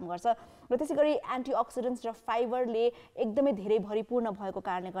यसले काम गर्छ र त्यसै गरी एन्टिअक्सिडेन्ट्स र फाइबरले एकदमै धेरै भरिपूर्ण भएको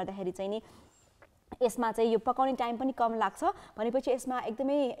कारणले गर्दाखेरि चाहिँ नि यसमा चाहिँ यो पकाउने टाइम पनि कम लाग्छ भनेपछि यसमा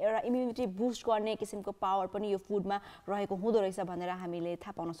एकदमै एउटा इम्युनिटी बुस्ट गर्ने किसिमको पावर पनि यो फुडमा रहेको हुँदो रहेछ भनेर हामीले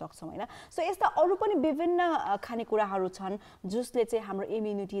थाहा पाउन सक्छौँ हैन सो यस्ता अरू पनि विभिन्न खानेकुराहरू छन् जसले चाहिँ हाम्रो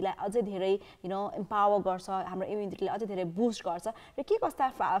इम्युनिटीलाई अझै धेरै एम्पावर गर्छ हाम्रो इम्युनिटीलाई अझै धेरै बुस्ट गर्छ र के कस्ता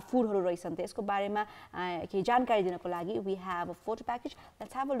फुडहरू रहेछन् त यसको बारेमा केही जानकारी दिनको लागि we have a photo package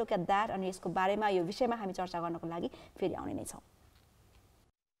let's have a look at that अनि यसको बारेमा यो विषयमा हामी चर्चा गर्नको लागि फेरि आउने नै छौँ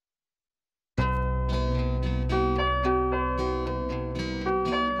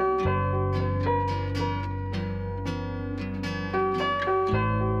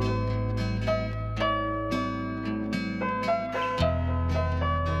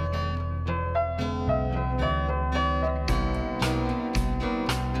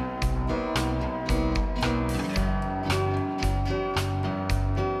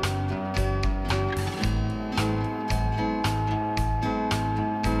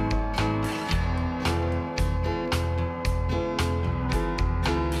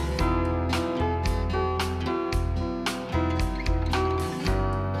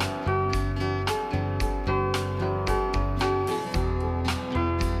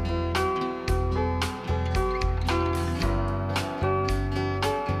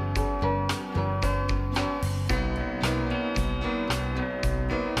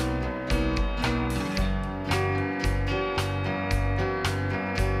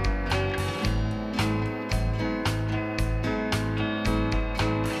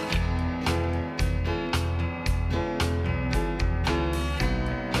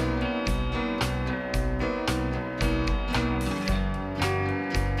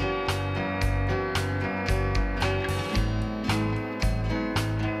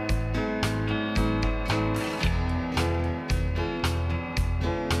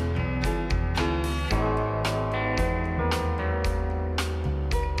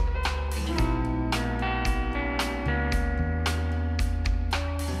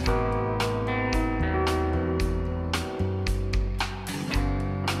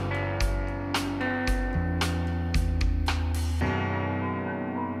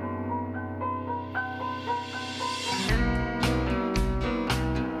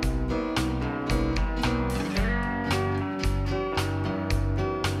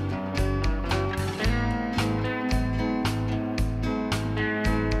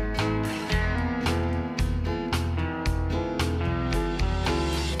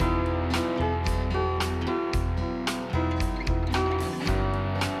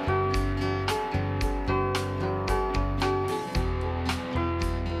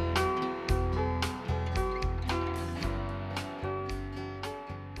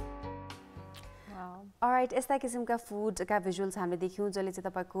अलराइट यस्ता किसिमका फुडका भिजुअल्स हामीले देख्यौँ जसले चाहिँ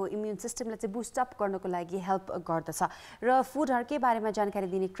तपाईँको इम्युन सिस्टमलाई चाहिँ बुस्ट अप गर्नको लागि हेल्प गर्दछ र फुडहरूकै बारेमा जानकारी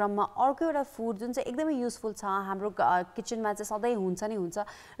दिने क्रममा अर्को एउटा फुड जुन चाहिँ एकदमै युजफुल छ हाम्रो किचनमा चाहिँ सधैँ हुन्छ नै हुन्छ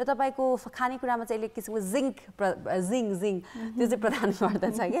र तपाईँको खानेकुरामा चाहिँ यसले किसिमको जिङ त्यो चाहिँ प्रदान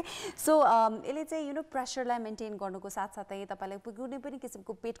गर्दछ कि सो यसले चाहिँ प्रेसरलाई मेन्टेन गर्नुको साथसाथै तपाईँलाई कुनै पनि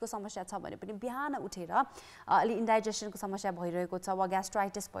किसिमको पेटको समस्या छ भने पनि बिहान उठेर अलि इन्डाइजेसनको समस्या भइरहेको छ वा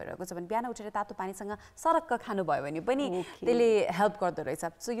ग्यास्ट्राइटिस भइरहेको छ भने बिहान उठेर तातो पानीसँग सरक्क खानुभयो भने पनि त्यसले हेल्प गर्दो रहेछ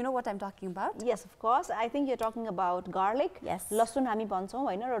so you know what I am talking about yes of course I think you are talking about garlic लसुन हामी भन्छौँ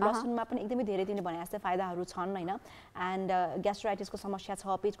हैन र लसुनमा पनि एकदमै धेरै तिमीले भने जस्तै फाइदाहरू छन् हैन एन्ड ग्यास्ट्राइटिसको समस्या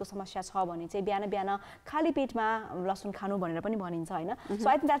छ पेटको समस्या छ भने चाहिँ बिहान बिहान खाली पेटमा लसुन खानु भनेर पनि भनिन्छ हैन so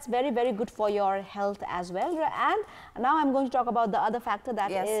I think that's very very good for your health as well र and now I am going to talk about the other factor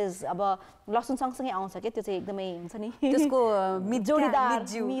that is अब लसुन सँगसँगै आउँछ के त्यो चाहिँ एकदमै हुन्छ नि त्यसको जोडीदार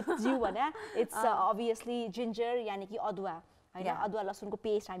मितज्यू भने इट्स obviously ginger यानी कि अदुवा हैन अदुवा लसुनको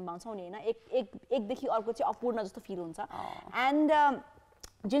पेस्ट हामी भन्छौँ नि हैन एकदेखि अर्को चाहिँ अपूर्ण जस्तो फिल हुन्छ एन्ड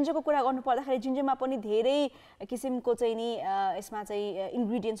जिन्जरको कुरा गर्नु पर्दाखेरि जिन्जरमा पनि धेरै किसिमको चाहिँ नि यसमा चाहिँ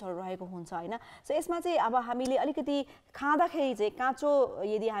इन्ग्रेडियन्ट्सहरू रहेको हुन्छ हैन सो यसमा चाहिँ अब हामीले अलिकति खाँदाखेरि चाहिँ काँचो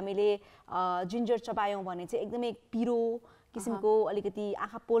यदि हामीले जिन्जर चबायौँ भने चाहिँ एकदमै पिरो किसिमको अलिकति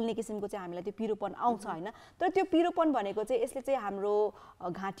आँखा पोल्ने किसिमको चाहिँ हामीलाई त्यो पिरोपन आउँछ हैन तर त्यो पिरोपन भनेको चाहिँ यसले चाहिँ हाम्रो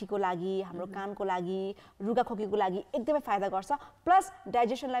घाँटीको लागि हाम्रो कानको लागि रुगाखोकीको लागि एकदमै फाइदा गर्छ प्लस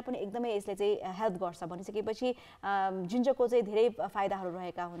डाइजेसनलाई पनि एकदमै यसले चाहिँ हेल्प गर्छ भनिसकेपछि जिन्जरको चाहिँ धेरै फाइदाहरू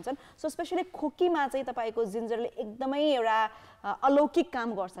रहेका हुन्छन् सो स्पेशली खोकीमा चाहिँ तपाईको जिन्जरले एकदमै एउटा अलौकिक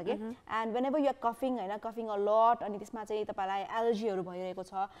काम गर्छ के एन्ड व्हेनेभर यु आर कफिङ हैन कफिङ अ लट अनि त्यसमा चाहिँ तपाईलाई एलर्जीहरू भइरहेको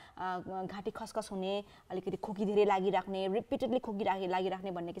छ घाँटी खसखस हुने अलिकति खोकी धेरै लागिराख्ने रिपिटेडली खोकी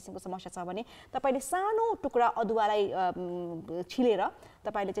लागिराख्ने भन्ने किसिमको समस्या छ भने तपाईले सानो टुक्रा अदुवालाई छिलेर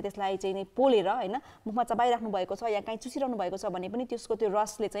तपाईले चाहिँ त्यसलाई चाहिँ नि पोलेर हैन मुखमा चबाइराख्नु भएको छ या कहीँ चुसिरहनु भएको छ भने पनि त्यसको त्यो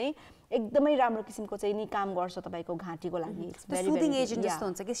रसले चाहिँ एकदमै राम्रो किसिमको चाहिँ नि काम गर्छ तपाईको घाँटीको लागि इट्स भेरी सुदिङ एजेन्ट जस्तो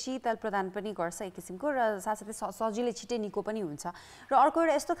हुन्छ कि शीतल प्रदान पनि गर्छ एक किसिमको र साथसाथै सजिलै छिटै निको पनि हुन्छ र अर्को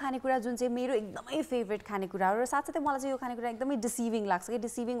एउटा यस्तो खानेकुरा जुन चाहिँ मेरो एकदमै फेभरेट खानेकुरा हो र साथसाथै मलाई चाहिँ यो खानेकुरा एकदमै डिसिभिङ लाग्छ कि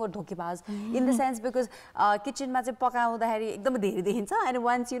डिसिभिङ और धोकेबाज इन द सेन्स बिकज किचनमा चाहिँ पकाउँदाखेरि एकदमै धेरै देखिन्छ and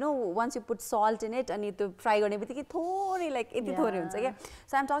once you put salt in it अनि त्यो फ्राई गर्ने बित्तिकै थोरै लाइक यति थोरै हुन्छ क्या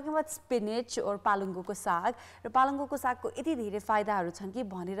so I'm talking about spinach और पालङ्गोको साग र पालङ्गोको सागको यति धेरै फाइदाहरू छन् कि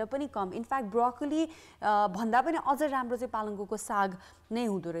भनेर पनि कम इनफ्याक्ट ब्रोकोली भन्दा पनि अझ राम्रो चाहिँ पालङ्गोको साग नै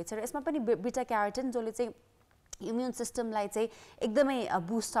हुँदो रहेछ र यसमा पनि बिटा क्यारोटिन जसले चाहिँ इम्युन सिस्टमलाई चाहिँ एकदमै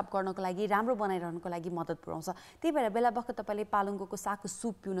बुस्ट अप गर्नको लागि राम्रो बनाइरहनुको लागि मद्दत पुर्याउँछ त्यही भएर बेला बखत तपाईँले पालङ्गोको सागको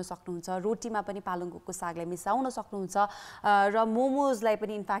सुप पिउन सक्नुहुन्छ रोटीमा पनि पालङ्गोको सागलाई मिसाउन सक्नुहुन्छ र मोमोजलाई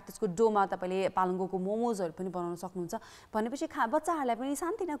पनि इनफ्याक्ट त्यसको डोमा तपाईँले पालङ्गोको मोमोजहरू पनि बनाउन सक्नुहुन्छ भनेपछि बच्चाहरूलाई पनि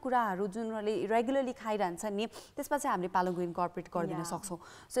सानोतिनो कुराहरू जुन उनीहरूले रेगुलरली खाइरहन्छन् नि त्यसमा चाहिँ हामीले पालङ्गो इन्कर्पोरेट गरिदिन सक्छौँ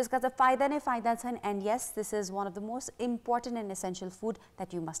सो यसका चाहिँ फाइदा नै फाइदा छन् and yes this is one of the most important and essential food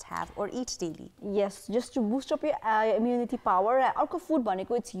that you must have और it daily yes just to boost up immunity power अर्को फुड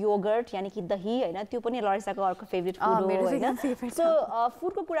भनेको इट्स योगर्ट यानी कि दही हैन त्यो पनि लरिसाको अर्को फेभरेट फुड हो हैन सो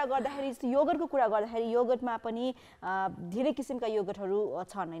फुडको कुरा गर्दाखेरि योगर्टको कुरा गर्दाखेरि योगर्टमा पनि धेरै किसिमका योगर्टहरू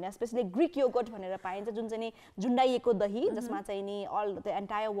छन् हैन स्पेशली ग्रीक योगर्ट भनेर पाइन्छ जुन चाहिँ नि जुन्डाइएको दही जसमा चाहिँ नि all the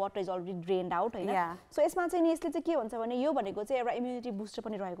entire water is already drained out हैन सो यसमा चाहिँ नि यसले चाहिँ के भन्छ भने यो भनेको चाहिँ एउटा इम्युनिटी बुस्टर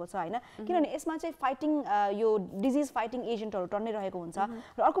पनि रहेको छ हैन किनभने यसमा चाहिँ फाइटिङ यो डिजिज फाइटिङ एजेन्टहरू टन्नै रहेको हुन्छ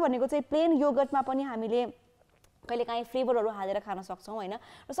र अर्को भनेको चाहिँ प्लेन योगर्टमा पनि हामीले कहिलेकाहीँ फ्लेभरहरू हालेर खान सक्छौँ हैन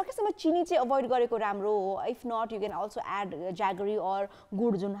र सकेसम्म चिनी चाहिँ अभोइड गरेको राम्रो हो if not you can also add ज्यागरी और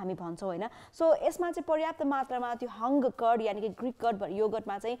गुड जुन हामी भन्छौँ हैन सो यसमा चाहिँ पर्याप्त मात्रामा त्यो हङ कर्ड यानी कि ग्रीक कर्ड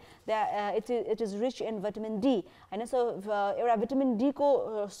योगर्टमा चाहिँ it is rich in vitamin D हैन सो एउटा भिटामिन डी को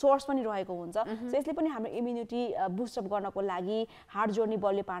सोर्स पनि रहेको हुन्छ सो यसले पनि हाम्रो इम्युनिटी बुस्ट अप गर्नको लागि हार्ट जोर्नी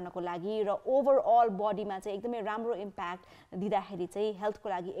बलियो पार्नको लागि र ओभरअल बडीमा चाहिँ एकदमै राम्रो इम्प्याक्ट दिँदाखेरि चाहिँ हेल्थको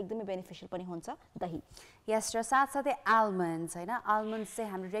लागि एकदमै बेनिफिसियल पनि हुन्छ दही यस र साथसाथै आलमन्ड्स हैन आलमन्ड्स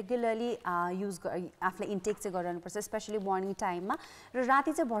चाहिँ हामीले रेगुलरली युज आफूलाई इन्टेक चाहिँ गरिरहनुपर्छ स्पेसली मर्निङ टाइममा र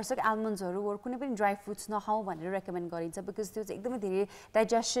राति चाहिँ भर्सक आलमन्ड्सहरू वा कुनै पनि ड्राई फ्रुट्स नखाउँ भनेर रेकमेन्ड गरिन्छ बिकज त्यो चाहिँ एकदमै धेरै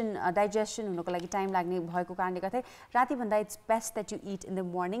डाइजेसन हुनको लागि टाइम लाग्ने भएको कारणले गर्दा रातिभन्दा it's best that you it in the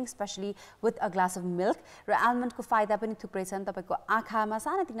morning specially with a glass of milk र आलमन्डको फाइदा पनि थुप्रै छन् तपाईँको आँखामा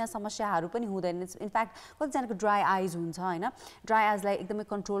सानातिना समस्याहरू पनि हुँदैन इनफ्याक्ट कतिजनाको ड्राई आइज हुन्छ हैन ड्राई आइजलाई एकदमै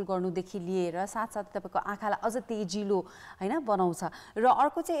कन्ट्रोल गर्नुदेखि लिएर साथसाथै तपाईँको आँखालाई अझ तेजिलो हैन बनाउँछ र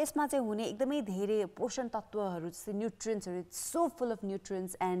अर्को चाहिँ यसमा चाहिँ हुने एकदमै धेरै पोषण तत्त्वहरू जस्तै न्युट्रियन्ट्सहरू so full of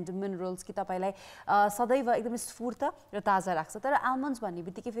न्युट्रियन्ट्स and minerals कि तपाईलाई सदैव एकदमै स्फूर्त र ताजा राख्छ तर आल्मन्ड्स भन्ने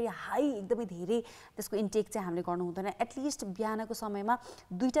बित्तिकै फेरि हाई एकदमै धेरै त्यसको इन्टेक चाहिँ हामीले गर्नु हुँदैन एटलिस्ट बिहानको समयमा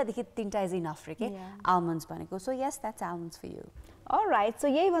 2 देखि 3 इज इनफ रे के आल्मन्ड्स भनेको so yes that's आल्मन्ड्स for you all right so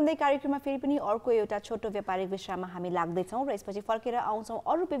यही भन्दै कार्यक्रममा फेरि पनि अर्को एउटा छोटो व्यापारिक विश्राममा हामी लाग्दैछौँ र यसपछि फर्केर आउँछौँ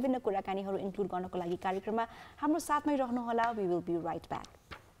अरू विभिन्न कुराकानीहरू इन्क्लुड गर्नको लागि कार्यक्रममा हाम्रो साथमै रहनुहोला we will be right back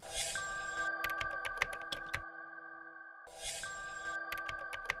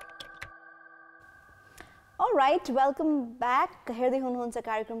Alright, welcome back. हेर्दै हुनुहुन्छ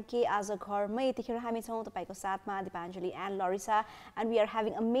कार्यक्रम के आज घरमै यतिखेर हामी छौँ तपाईको साथमा Deepanjali and Laurisa and we are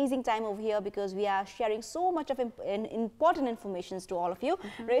having amazing time over here because we are sharing so much of important informations to all of you.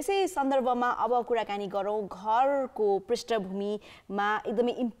 र यसै सन्दर्भमा अब कुराकानी गरौँ घरको पृष्ठभूमिमा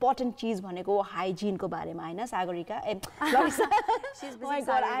एकदमै इम्पोर्टेन्ट चीज भनेको हाइजिनको बारेमा हैन Sagarika Laurisa she's busy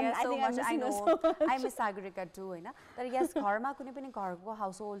so much I know I miss Sagarika too हैन तर यस घरमा कुनै पनि घरको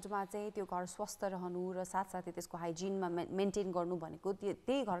हाउसहोल्डमा चाहिँ त्यो घर स्वस्थ रहनु र साथै त्यसको हाइजिनमा मेन्टेन गर्नु भनेको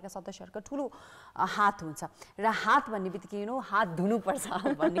त्यही घरका सदस्यहरुको ठुलो हात हुन्छ र हात भन्ने बित्तिकै यु नो हात धुनु पर्छ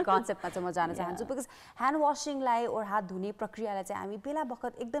भन्ने कन्सेप्टमा चाहिँ म जान चाहन्छु बिकज ह्यान्ड वाशिङलाई or हात धुने प्रक्रियालाई चाहिँ हामी बेला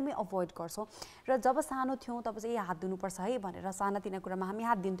बखत एकदमै अभोइड गर्छौं र जब सानो थियौं तब चाहिँ हात धुनु पर्छ है भनेर सानातिना कुरामा हामी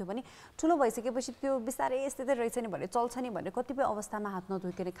हात दिन्थ्यौं भने ठुलो भइसकेपछि त्यो बिस्तारै यस्तै रहेछ नि भने चल्छ नि भने कतिपय अवस्थामा हात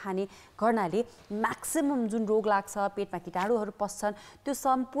नधोइकन खाने गर्नाले म्याक्सिमम जुन रोग लाग्छ पेटमा कीटाणुहरू पस्छन् त्यो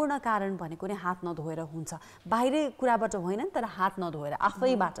सम्पूर्ण कारण भनेको नै हात नधोएर हुन्छ बाहिरै कुराबाट होइन तर हात नधोएर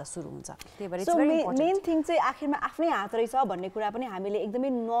आफैबाट सुरु हुन्छ त्यही भएर it's very important main thing चाहिँ आखिरमा आफ्नै हात रहेछ भन्ने कुरा पनि हामीले एकदमै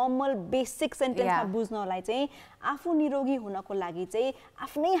नर्मल बेसिक सेन्टेन्समा बुझ्नलाई चाहिँ आफू निरोगी हुनको लागि चाहिँ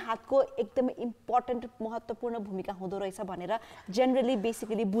आफ्नै हातको एकदमै इम्पोर्टेन्ट महत्त्वपूर्ण भूमिका हुँदो रहेछ भनेर जनरली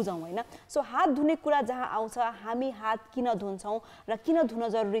बेसिकली बुझौँ हैन सो हात धुने कुरा जहाँ आउँछ हामी हात किन धुन्छौं र किन धुन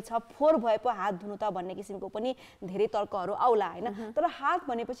जरुरी छ फोहोर भए पो हात धुनु त भन्ने किसिमको पनि धेरै तर्कहरू आउला हैन तर हात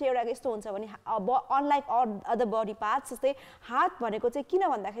भनेपछि एउटा यस्तो हुन्छ भने अब अनलाइक अदर बडी पार्ट्स जस्तै हात भनेको चाहिँ किन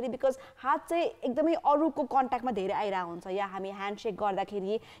भन्दाखेरि बिकज हात चाहिँ एकदमै अरूको कन्ट्याक्टमा धेरै आइरा हुन्छ या हामी ह्यान्डशेक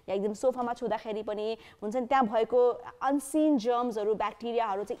गर्दाखेरि या एकदम सोफामा छुँदाखेरि पनि हुन्छ नि त्यहाँ भएको अनसिन जर्म्सहरू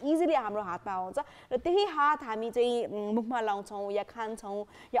ब्याक्टेरियाहरू चाहिँ इजिली हाम्रो हातमा आउँछ र त्यही हात हामी चाहिँ मुखमा लाउँछौं या खान्छौं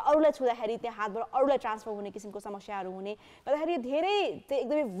या अरूलाई छुँदाखेरि त्यहाँ हातबाट अरूलाई ट्रान्सफर हुने किसिमको समस्याहरू हुने गर्दाखेरि धेरै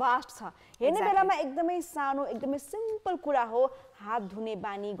एकदमै वास्ट छ हेर्ने बेलामा एकदमै सानो एकदमै सिम्पल कुरा हो हात धुने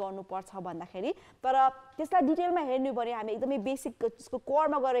बानी गर्नुपर्छ भन्दाखेरि तर त्यसलाई डिटेलमा हेर्नु भने हामी एकदमै बेसिक त्यसको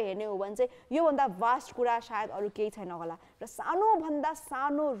कोरमा गएर हेर्ने हो भने चाहिँ यो भन्दा वास्ट कुरा सायद अरू केही छैन होला र सानो भन्दा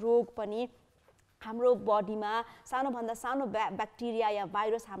सानो रोग पनि हाम्रो बडीमा सानो भन्दा सानो ब्याक्टेरिया या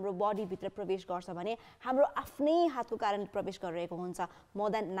भाइरस हाम्रो बडी भित्र प्रवेश गर्छ भने हाम्रो आफ्नै हातको कारण प्रवेश गरिरहेको हुन्छ मोर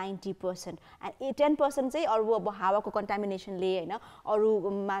देन 90% एन्ड 10% चाहिँ अरु अब हावाको कन्टामिनेसनले हैन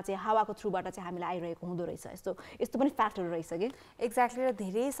अरुमा चाहिँ हावाको थ्रुबाट चाहिँ हामीलाई आइरहेको हुँदो रहेछ यस्तो पनि फ्याक्टर रहेछ के एक्ज्याक्टली र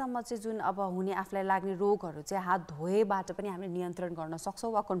धेरै सम्म चाहिँ जुन अब हुने आफुलाई लाग्ने रोगहरू चाहिँ हात धोएबाट पनि हामीले नियन्त्रण गर्न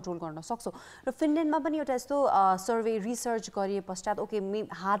सक्छौं वा कन्ट्रोल गर्न सक्छौं र फिनल्यान्डमा पनि एउटा यस्तो सर्वे रिसर्च गरिए पश्चात ओके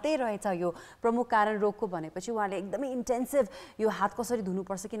हातै रहेछ यो प्रमुख कारण रोगको भनेपछि उहाँले एकदमै इन्टेन्सिभ यो हात कसरी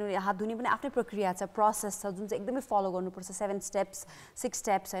धुनुपर्छ किनभने हात धुने पनि आफ्नै प्रक्रिया छ प्रोसेस छ जुन चाहिँ एकदमै फलो गर्नुपर्छ 7 स्टेप्स 6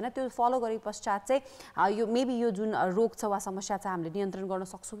 स्टेप्स हैन त्यो फलो गरे पश्चात चाहिँ यो मेबी यो जुन रोग छ वा समस्या छ हामीले नियन्त्रण गर्न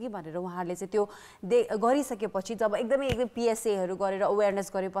सक्छौं कि भनेर उहाँहरूले चाहिँ त्यो गरिसकेपछि जब एकदमै पिएसएहरू गरेर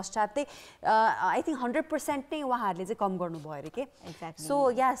अवेयरनेस गरे पश्चात चाहिँ आई थिंक 100% नै उहाँहरूले चाहिँ कम गर्नु भयो रे के so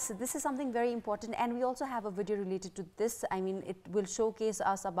yes this is something very important and we also have a video related to this I mean it will showcase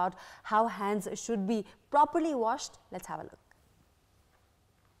us about how hands should be properly washed. Let's have a look.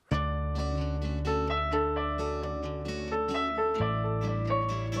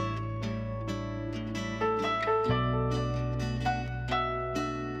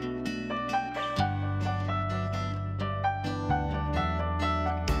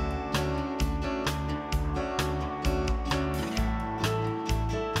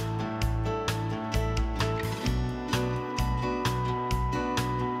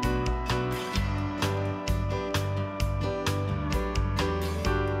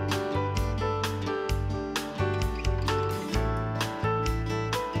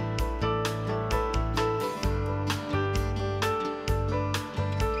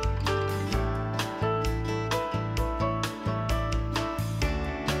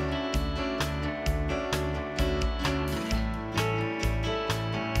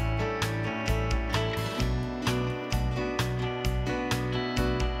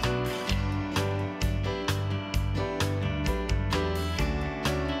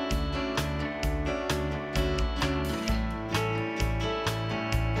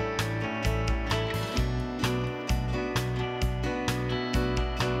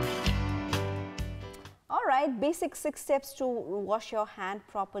 right? Basic 6 steps to wash your hand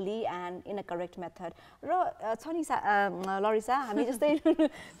properly and in a correct method. र छ नि लरिसा हामी जस्तै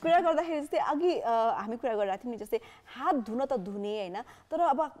कुरा गर्दाखेरि जस्तै अघि हामी कुरा गरिरहेको थियौँ नि जस्तै हात धुन त धुने हैन तर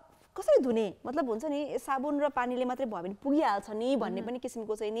अब कसरी धुने मतलब हुन्छ नि साबुन र पानीले मात्रै भयो भने पुगिहाल्छ नि भन्ने पनि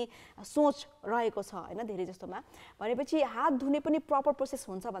किसिमको चाहिँ नि सोच रहेको छ हैन धेरै जस्तोमा भनेपछि हात धुने पनि प्रपर प्रोसेस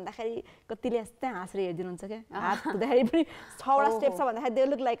हुन्छ भन्दाखेरि कतिले यस्तै हाँसेर हेर्दिनुहुन्छ के हात धुँदाखेरि पनि 6 वटा स्टेप छ भन्दाखेरि they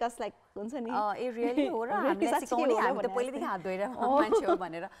look like us like हुन्छ नि ए रियली हो र हामीले सिकाउने हामी त पहिलेदेखि हात धोएर मान्छे हो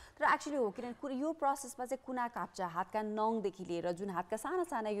भनेर तर एक्चुअली हो किनभने यो प्रोसेसमा चाहिँ कुना काप्चा हातका नङदेखि लिएर जुन हातका साना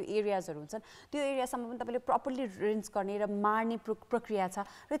साना यो एरियाजहरू हुन्छन् त्यो एरियासम्म पनि तपाईँले प्रपरली रिन्स गर्ने र मार्ने प्रक्रिया छ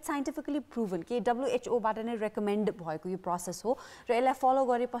र साइन्टिफिकली प्रुभन कि WHO बाट नै रेकमेन्ड भएको यो प्रोसेस हो र यसलाई फलो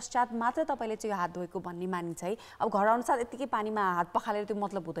गरे पश्चात मात्र तपाईँले चाहिँ यो हात धोएको भन्ने मानिन्छ है अब घर अनुसार यतिकै पानीमा हात पखालेर त्यो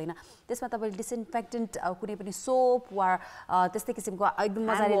मतलब हुँदैन त्यसमा तपाईँले डिसइन्फेक्टेन्ट कुनै पनि सोप वा त्यस्तै किसिमको एकदम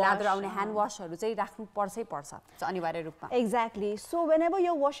मजाले लादर आउने ह्यान्ड वासहरू चाहिँ राख्नु पर्छ अनिवार्य रूपमा exactly so whenever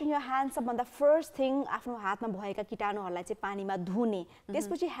you are washing your hands सबभन्दा फर्स्ट थिङ आफ्नो हातमा भएका कीटाणुहरूलाई चाहिँ पानीमा धुने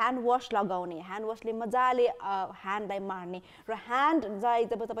त्यसपछि ह्यान्ड वास लगाउने ह्यान्ड वासले मजाले ह्यान्डलाई मार्ने र ह्यान्ड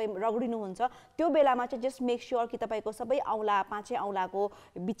जब तपाईँ रगडिनुहुन्छ त्यो बेलामा चाहिँ जस्ट मेक स्योर कि तपाईँको सबै औँला पाँचै औँलाको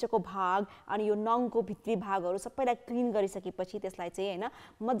बिचको भाग अनि यो नङको भित्री भागहरू सबैलाई क्लिन गरिसकेपछि त्यसलाई चाहिँ हैन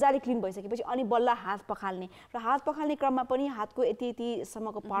मजाले क्लिन भइसकेपछि अनि बल्ल हात पखाल्ने र हात पखाल्ने क्रममा पनि हातको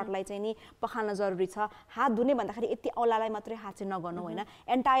यतिसम्मको पार्टलाई चाहिँ नि पखाल्न जरुरी छ हात धुने भन्दाखेरि यति औँलालाई मात्रै हात चाहिँ नगर्नु हैन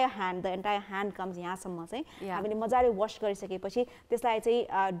एन्टायर ह्यान्ड कम्स यहाँसम्म चाहिँ हामीले मजाले वाश गरिसकेपछि त्यसलाई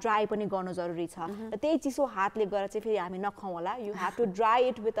चाहिँ ड्राई पनि गर्नु जरुरी छ र त्यही चिसो हातले गरेर चाहिँ फेरि हामी नखाउँ होला you have to dry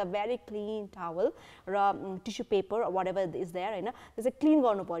it with a very clean towel र tissue paper whatever is there हैन त्यो चाहिँ क्लिन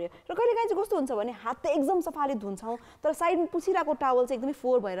गर्नु पर्यो र कहिलेकाहीँ चाहिँ कस्तो हुन्छ भने हात त एकदम सफाले धुन्छौँ तर साइडमा पुछिरहेको टावल चाहिँ एकदमै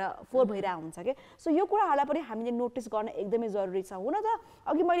फोहोर भइरहेको हुन्छ के सो यो कुराहरूलाई पनि हामीले नोटिस गर्न एकदमै जरुरी छ हुन त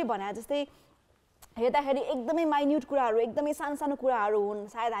अघि मैले भने जस्तै हेर्दाखेरि एकदमै माइन्युट कुराहरू एकदमै सानो कुराहरू हुन्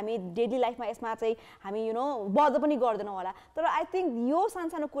सायद हामी डेली लाइफमा यसमा चाहिँ हामी यु नो बध पनि गर्दैनौँ होला तर आई थिंक यो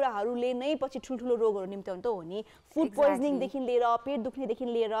सानो कुराहरूले नै पछि ठुल्ठुलो रोगहरू निम्त्याउनु त हो नि फुड पोइजनिङदेखि लिएर पेट दुख्नेदेखि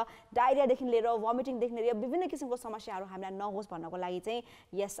लिएर डायरियादेखि लिएर भमिटिङदेखि लिएर विभिन्न किसिमको समस्याहरू हामीलाई नहोस् भन्नको लागि चाहिँ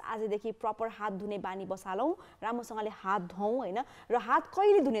यस आजदेखि प्रपर हात धुने बानी बसालौँ राम्रोसँगले हात धौँ हैन र हात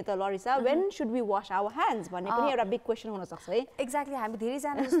कहिले धुने त लरिसा when should we wash our hands भन्ने पनि एउटा बिग क्वेशन हुन सक्छ है एक्ज्याक्टली हामी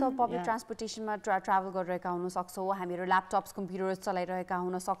धेरैजना जस्तो पब्लिक ट्रान्सपोर्टेसनमा ट्राभल गरिरहेका हुन सक्छौँ हामीहरू ल्यापटप्स कम्प्युटर्स चलाइरहेका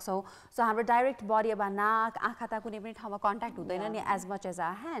हुन सक्छौँ सो हाम्रो डाइरेक्ट बडी अब नाक आँखा त कुनै पनि ठाउँमा कन्ट्याक्ट हुँदैन नि as much as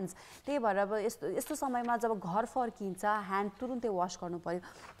our hands त्यही भएर अब यस्तो समयमा जब घर फर्किन्छ ह्यान्ड तुरुन्तै वास गर्नु पर्यो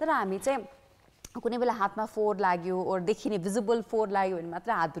तर हामी चाहिँ कुनै बेला हातमा फोहोर लाग्यो ओर देखिने भिजिबल फोहोर लाग्यो भने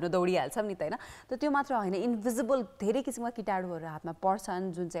मात्र हात धुन दौडिहाल्छौँ नि त हैन त त्यो मात्र होइन इन्भिजिबल धेरै किसिमका कीटाणुहरू हातमा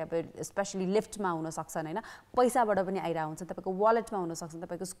पर्छन् जुन चाहिँ अब स्पेशली लिफ्टमा हुन सक्छन् हैन पैसाबाट पनि आइरहेको हुन्छ तपाईँको वालेटमा हुन सक्छ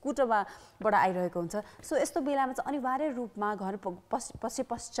तपाईँको स्कुटरबाट आइरहेको हुन्छ सो यस्तो बेलामा चाहिँ अनिवार्य रूपमा घर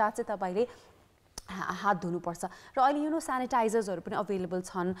पश्चात चाहिँ तपाईँले हात धुनुपर्छ र अहिले यु नो स्यानिटाइजर्सहरू पनि अवेलेबल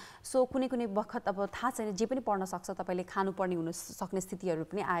छन् सो कुनै बखत अब थाहा छैन जे पनि पर्न सक्छ तपाईँले खानुपर्ने हुन सक्ने स्थितिहरू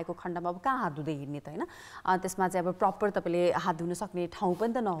पनि आएको खण्डमा अब कहाँ हात धुँदै हिँड्ने त हैन त्यसमा चाहिँ अब प्रपर तपाईँले हात धुन सक्ने ठाउँ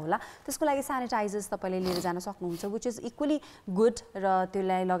पनि त नहोला त्यसको लागि स्यानिटाइजर्स तपाईँले लिएर जान सक्नुहुन्छ विच इज इक्वली गुड र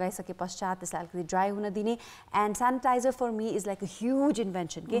त्यसलाई लगाइसके पश्चात त्यसलाई अलिकति ड्राई हुन दिने and sanitiser for me is like a huge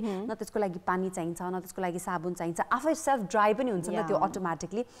invention के न त्यसको लागि पानी चाहिन्छ न त्यसको लागि साबुन चाहिन्छ आफै सेल्फ ड्राई पनि हुन्छ नि त्यो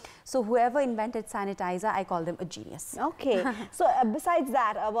automatically so whoever invented sanitizer, I call them a genius. Okay. So besides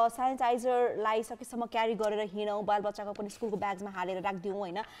that, अब sanitizer लाई सकेसम्म क्यारी गरेर हिँडौँ बाल बच्चाको पनि स्कुलको ब्याग्समा हालेर राखिदिउँ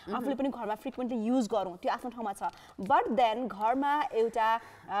हैन आफूले पनि घरमा फ्रिक्वेन्टली युज गरौँ त्यो आफ्नो ठाउँमा छ बट देन घरमा एउटा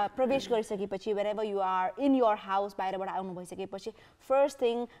प्रवेश गरिसकेपछि whenever you are in your house बाहिरबाट आउनु भइसकेपछि first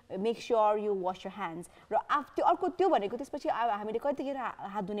thing make sure you wash your hands र त्यो अर्को त्यो भनेको त्यसपछि हामीले कतिखेर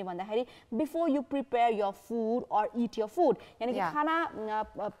हात धुने भन्दाखेरि before you prepare your food or eat your food यानी कि खाना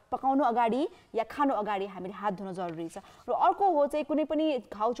पकाउनु अगाडि या खानु अगाडि हामीले हात धुन जरुरी छ र अर्को हो चाहिँ कुनै पनि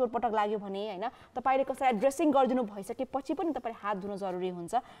घाउ चोटपटक लाग्यो भने हैन तपाईले कसैलाई ड्रेसिङ गरिदिनु भइसकेपछि पनि तपाईले हात धुन जरुरी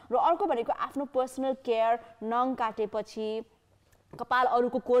हुन्छ र अर्को भनेको आफ्नो पर्सनल केयर नङ काटेपछि कपाल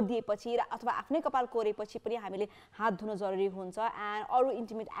अरूको कोर दिएपछि र अथवा आफ्नै कपाल कोरेपछि पनि हामीले हात धुन जरुरी हुन्छ एन्ड अरू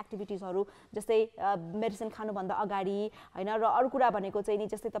इन्टिमेट एक्टिभिटिजहरू जस्तै मेडिसिन खानुभन्दा अगाडि हैन र अरू कुरा भनेको चाहिँ नि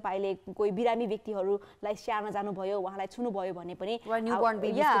जस्तै तपाईले कोही बिरामी व्यक्तिहरूलाई स्याहार्न जानुभयो उहाँलाई छुनुभयो भने पनि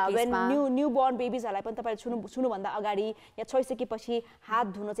न्यूबोर्न बेबीजहरूलाई पनि तपाईले छुनुभन्दा अगाडि या छोइसकेपछि हात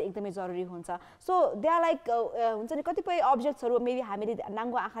धुन चाहिँ एकदमै जरुरी हुन्छ सो दे आर लाइक हुन्छ नि कतिपय अब्जेक्ट्सहरू मेबी हामीले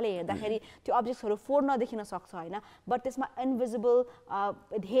नाङ्गो आँखाले हेर्दाखेरि त्यो अब्जेक्ट्सहरू फोहोर नदेखिन सक्छ हैन बट त्यसमा इन्भिजिबल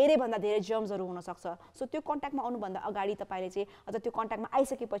पोसिबल धेरैभन्दा धेरै जर्म्सहरू हुनसक्छ सो त्यो कन्ट्याक्टमा आउनुभन्दा अगाडि तपाईँले चाहिँ अझ त्यो कन्ट्याक्टमा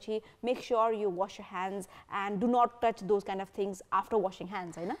आइसकेपछि make sure you wash your hands and do not touch those kind of things after washing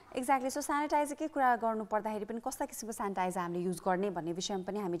hands होइन एक्ज्याक्टली सो सेनिटाइजरकै कुरा गर्नु पर्दाखेरि पनि कस्ता किसिमको सेनिटाइजर हामीले युज गर्ने भन्ने विषयमा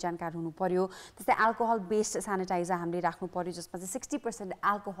पनि हामी जानकार हुनु पर्यो त्यस्तै एल्कोहल बेस्ड सेनिटाइजर हामीले राख्नु पर्यो जसमा चाहिँ 60%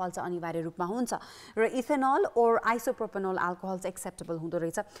 एल्कोहल चाहिँ अनिवार्य रूपमा हुन्छ र इथेनल ओर आइसोप्रोपेनोल एल्कोहल चाहिँ एक्सेप्टेबल हुँदो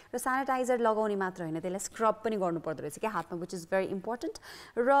रहेछ र सेनिटाइजर लगाउने मात्र होइन त्यसलाई स्क्रब पनि गर्नुपर्दो रहेछ क्या हातमा विच इज भेरी इम्पोर्टेन्ट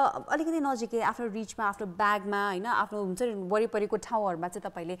र अलिकति नजिकै आफ्नो रिचमा आफ्नो ब्यागमा होइन आफ्नो हुन्छ नि वरिपरिको ठाउँहरूमा चाहिँ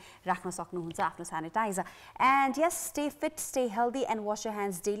तपाईँले राख्न सक्नुहुन्छ आफ्नो sanitiser and yes stay fit stay healthy and wash your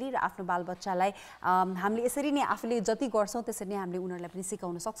hands daily र आफ्नो बालबच्चालाई हामीले यसरी नै आफूले जति गर्छौँ त्यसरी नै हामीले उनीहरूलाई पनि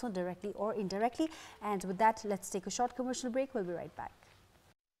सिकाउन सक्छौँ directly or indirectly and with that let's take a short commercial brake will be right back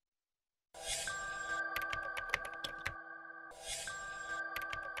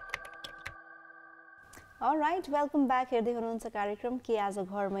all right welcome back हेर्दै हुनुहुन्छ कार्यक्रम के आज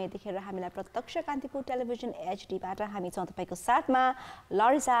घरमा यतिखेर हामीलाई प्रत्यक्ष कान्तिपुर टेलिभिजन एचडीबाट हामी छौँ तपाईँको साथमा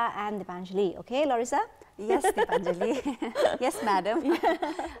लरिसा and दीपाञ्जली okay लरिसा yes दीपाञ्जली yes madam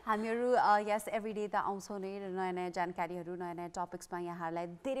हामीहरू यस एभ्री डे त आउँछौँ नै र नयाँ नयाँ जानकारीहरू नयाँ नयाँ टपिक्समा यहाँहरूलाई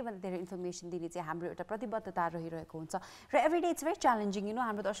धेरैभन्दा धेरै इन्फर्मेसन दिने चाहिँ हाम्रो एउटा प्रतिबद्धता रहिरहेको हुन्छ र every day it's very challenging you know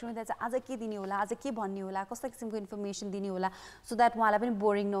हाम्रो दर्शकलाई चाहिँ आज के दिने होला आज के भन्ने होला कस्तो किसिमको इन्फर्मेसन दिने होला सो द्याट उहाँलाई पनि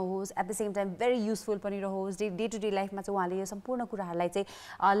बोरिङ नहोस् at the same time very useful पनि रहोस् डे टु डे लाइफमा चाहिँ उहाँले यो सम्पूर्ण कुराहरूलाई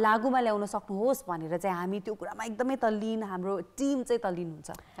चाहिँ लागुमा ल्याउन सक्नुहोस् भनेर चाहिँ हामी त्यो कुरामा एकदमै तल्लीन हाम्रो टिम चाहिँ तल्लीन हुन्छ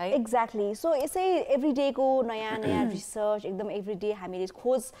है एक्ज्याक्टली सो यसै एभ्री डेको नयाँ नयाँ रिसर्च एकदम एभ्री डे हामीले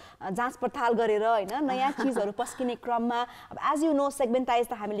खोज जाँच पडताल गरेर होइन नयाँ चिजहरू पस्किने क्रममा अब एज यु नो सेगमेन्टाइज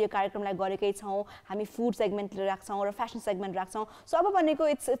त हामीले यो कार्यक्रमलाई गरेकै छौँ हामी फुड सेगमेन्ट राख्छौँ र फेसन सेगमेन्ट राख्छौँ सो अब भनेको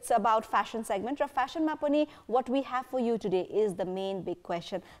इट्स अबाउट फेसन सेगमेन्ट र फेसनमा पनि what we have for you today is the main big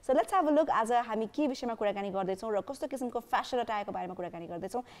question so let's have a look आज हामी के विषयमा कुराकानी गर्दैछौँ र कस्तो किसिमको फेसन अटायरको बारेमा कुराकानी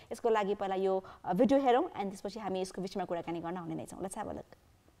गर्दैछौँ यसको लागि पहिला यो भिडियो हेरौँ एन्ड त्यसपछि हामी यसको विषयमा कुराकानी गर्न आउने नै छौँ let's have a look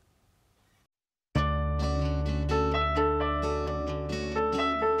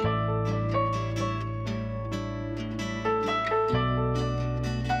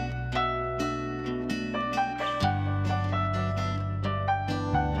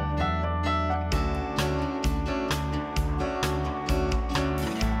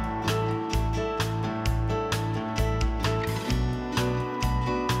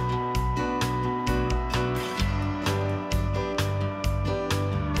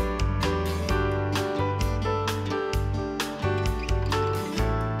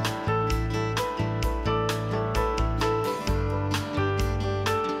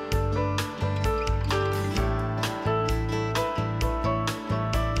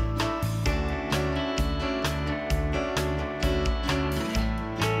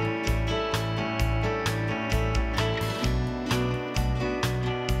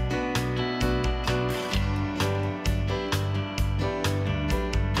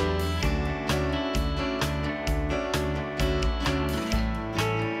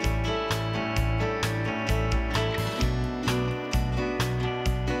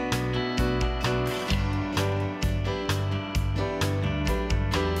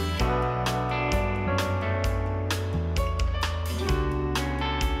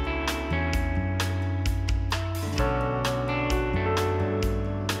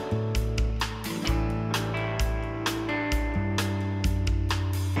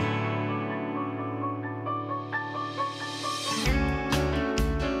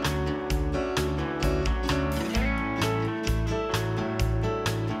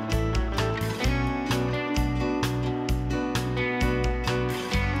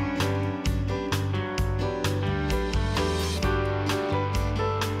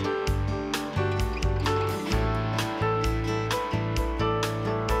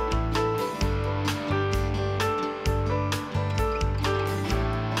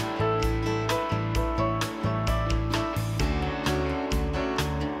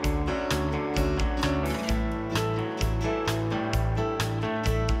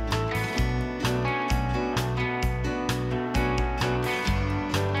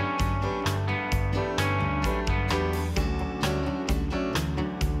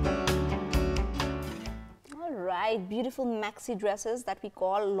Beautiful maxi dresses that we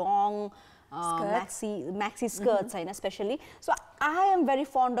call long maxi skirts होइन especially so I am very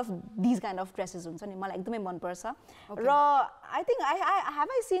fond of these kind of dresses हुन्छ नि मलाई एकदमै मन पर्छ र I think I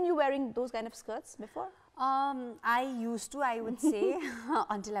have I seen you wearing those kind of skirts before I used to, I would say,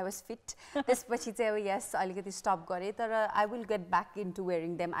 until I was fit. त्यसपछि चाहिँ yes, अलिकति stop गरे, तर I will get back into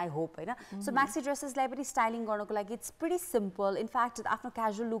wearing them, I hope, हैन. So maxi dresses लाई पनि styling गर्नको लागि it's pretty simple. In fact, आफ्नो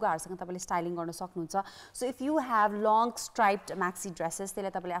casual लुगाहरुसँग तपाईले styling गर्न सक्नुहुन्छ. So if you have long striped maxi dresses,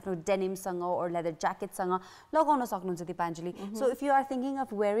 त्यसलाई तपाईले आफ्नो denim सँग or leather jacket सँग लगाउन सक्नुहुन्छ दिपाञ्जली. So if you are thinking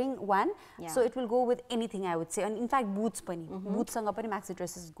of wearing one, so it will go with anything, I would say. And in fact, boots पनि. Boots सँग पनि maxi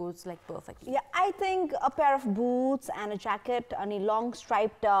dresses goes like perfectly. Yeah, I think a pair of boots and a jacket अनि long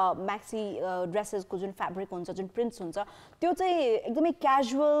striped maxi dresses को जुन fabric हुन्छ, जुन prints हुन्छ, त्यो चाहिँ एकदमै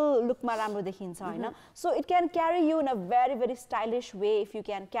casual look मा राम्रो देखिन्छ हैन. So it can carry you in a very stylish way if you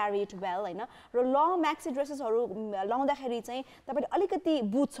can carry it well हैन. र long maxi dresses हरु लाउँदाखेरि चाहिँ तपाईले अलिकति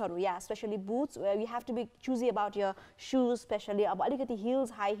boots हरु, yeah, especially boots, you have to be choosy about your shoes, especially अब अलिकति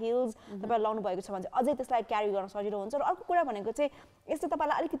heels, high heels तपाईले लाउनु भएको छ भने चाहिँ अझै त्यसलाई क्यारी गर्न सजिलो हुन्छ. र अर्को कुरा भनेको चाहिँ यसले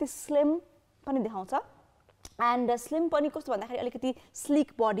तपाईलाई अलिकति slim पनि देखाउँछ. And slim पनि कस्तो भन्दाखेरि अलिकति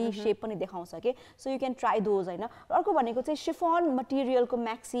sleek body shape पनि देखाउँछ के. So you can try those हैन. अर्को भनेको चाहिँ chiffon material को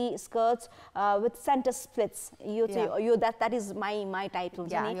maxi skirts with center splits. यो चाहिँ यो that is my type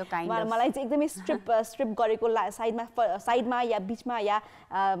हुन्छ नि. मलाई चाहिँ एकदमै strip गरेको साइडमा या बीचमा या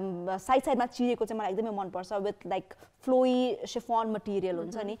साइडमा चिरेको चाहिँ मलाई एकदमै मन पर्छ with like flowy chiffon material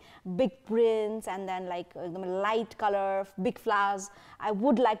हुन्छ नि. Big prints and then like light color, big flowers. I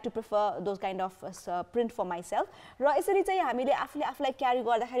would like to prefer those kind of print for myself. र यसरी चाहिँ हामीले आफूलाई क्यारी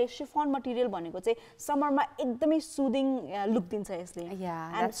गर्दाखेरि chiffon material भनेको चाहिँ समरमा एकदमै soothing look दिन्छ यसले.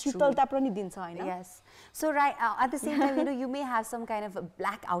 Yeah, and शीतलता पनि दिन्छ हैन. Yes. So right at the same time, you may have some kind of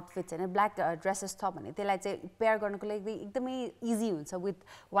black outfits and black dresses top भने त्यसलाई चाहिँ pair गर्नको लागि एकदमै easy हुन्छ with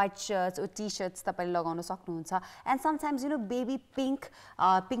white shirts or t-shirts तपाईले लगाउन सक्नुहुन्छ. And sometimes baby pink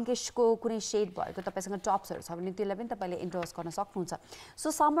pinkish को कुनै shade भएको तपाईसँग tops हरु छ भने त्यसलाई पनि तपाईले endorse गर्न सक्नुहुन्छ.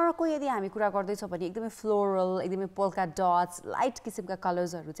 So summer को यदि हामी कुरा गर्दै छौ भने एकदमै floral, एकदमै polka dots, light किसिमका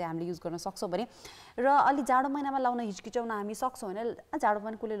कलर्स हरु चाहिँ हामीले युज गर्न सक्छौं भने र अलि जाडो महिनामा लाउन हिचकिचाउन हामी सक्छौं हैन. जाडो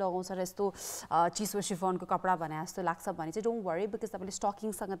महिनामा कुले लगाउँछ र यस्तो चिसो chiffon को कपडा भने जस्तो लाग्छ भने चाहिँ don't worry because तपाईले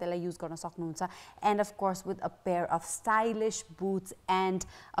stocking सँग त्यसलाई युज गर्न सक्नुहुन्छ. And of course with a pair of stylish boots and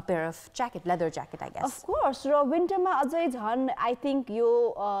a pair of jacket, leather jacket I guess. Of course. र winter मा अझै झन् I think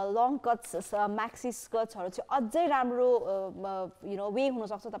यो long cuts maxi skirts हरु चाहिँ अझै राम्रो वे हुन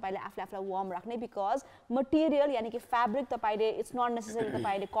सक्छ तपाईले आफूलाई वार्म राख्ने because material यानी कि fabric तपाईले it's not necessary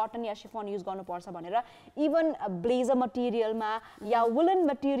तपाईले cotton या chiffon युज गर्नु पर्छ भनेर even blazer material मा या woolen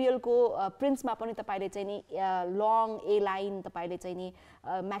material को prints मा पनि तपाईले चाहिँ नि long A line तपाईले चाहिँ नि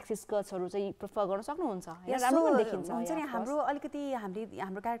maxi skirts हरु चाहिँ प्रेफर गर्न सक्नुहुन्छ हैन. राम्रो पनि देखिन्छ. हुन्छ नि हाम्रो अलिकति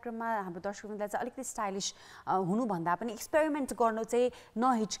हाम्रो कार्यक्रममा हाम्रो दर्शकहरुलाई चाहिँ अलिकति स्टाइलिश हुनु भन्दा पनि एक्सपेरिमेन्ट गर्नु चाहिँ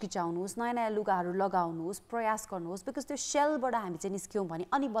नहिचकिचाउनुस्, नयाँ लुगाहरु लगाउनुस्, प्रयास गर्नुस् because त्यो शेलबाट हामी चाहिँ निस्क्यौं भने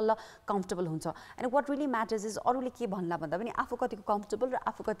अनि बल्ल कम्फर्टेबल हुन्छ. And what really matters is अरूले के भन्ला भन्दा पनि आफू कतिको कम्फर्टेबल र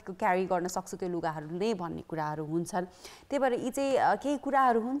आफू कतिको क्यारी गर्न सक्छु त्यो लुगाहरु नै भन्ने कुराहरु हुन्छन्. त्यही भएर यी चाहिँ केही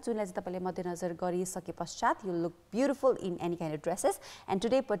कुराहरु हुन् जुनलाई चाहिँ तपाईले मध्यनजर गरिसके पश्चात you look beautiful in any kind of dresses. And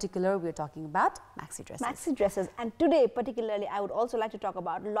today particular we are talking about maxi dresses. Maxi dresses. And today particularly I would also like to talk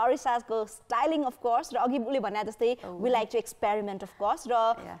about Laurisa's styling of course. र अघि उले भने जस्तै we like to experiment of course.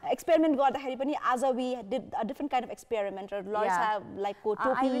 र experiment गर्दाखेरि पनि आज we did a different kind of experiment. Laurisa like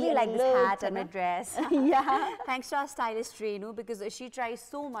I really like this hat and my dress. Yeah. Thanks to our stylist Renu because she tries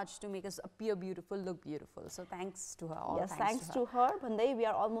so much to make us appear beautiful, look beautiful. So thanks to her. Yes, thanks to her. Bhandai, we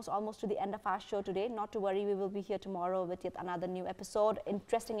are almost to the end of our show today. Not to worry, we will be here tomorrow with yet another new episode.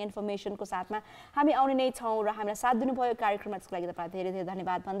 Interesting information को साथमा हामी आउने नै छौं र हामीलाई साथ दिनुभयो कार्यक्रममा त्यसको लागि तपाईलाई धेरै धेरै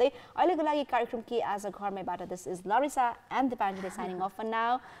धन्यवाद भन्दै अहिलेको लागि कार्यक्रम के आज घरमैबाट this is Laurisa and Deepanjali signing off for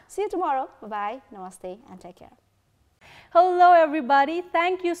now. See you tomorrow. Bye bye. Namaste and take care. Hello everybody,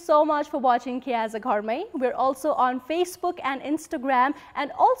 thank you so much for watching Aaja Ghar Mai. We're also on Facebook and Instagram,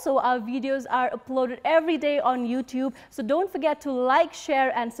 and also our videos are uploaded every day on YouTube. So don't forget to like,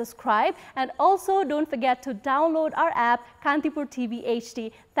 share and subscribe, and also don't forget to download our app Kantipur TV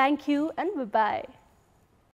HD. Thank you and bye-bye.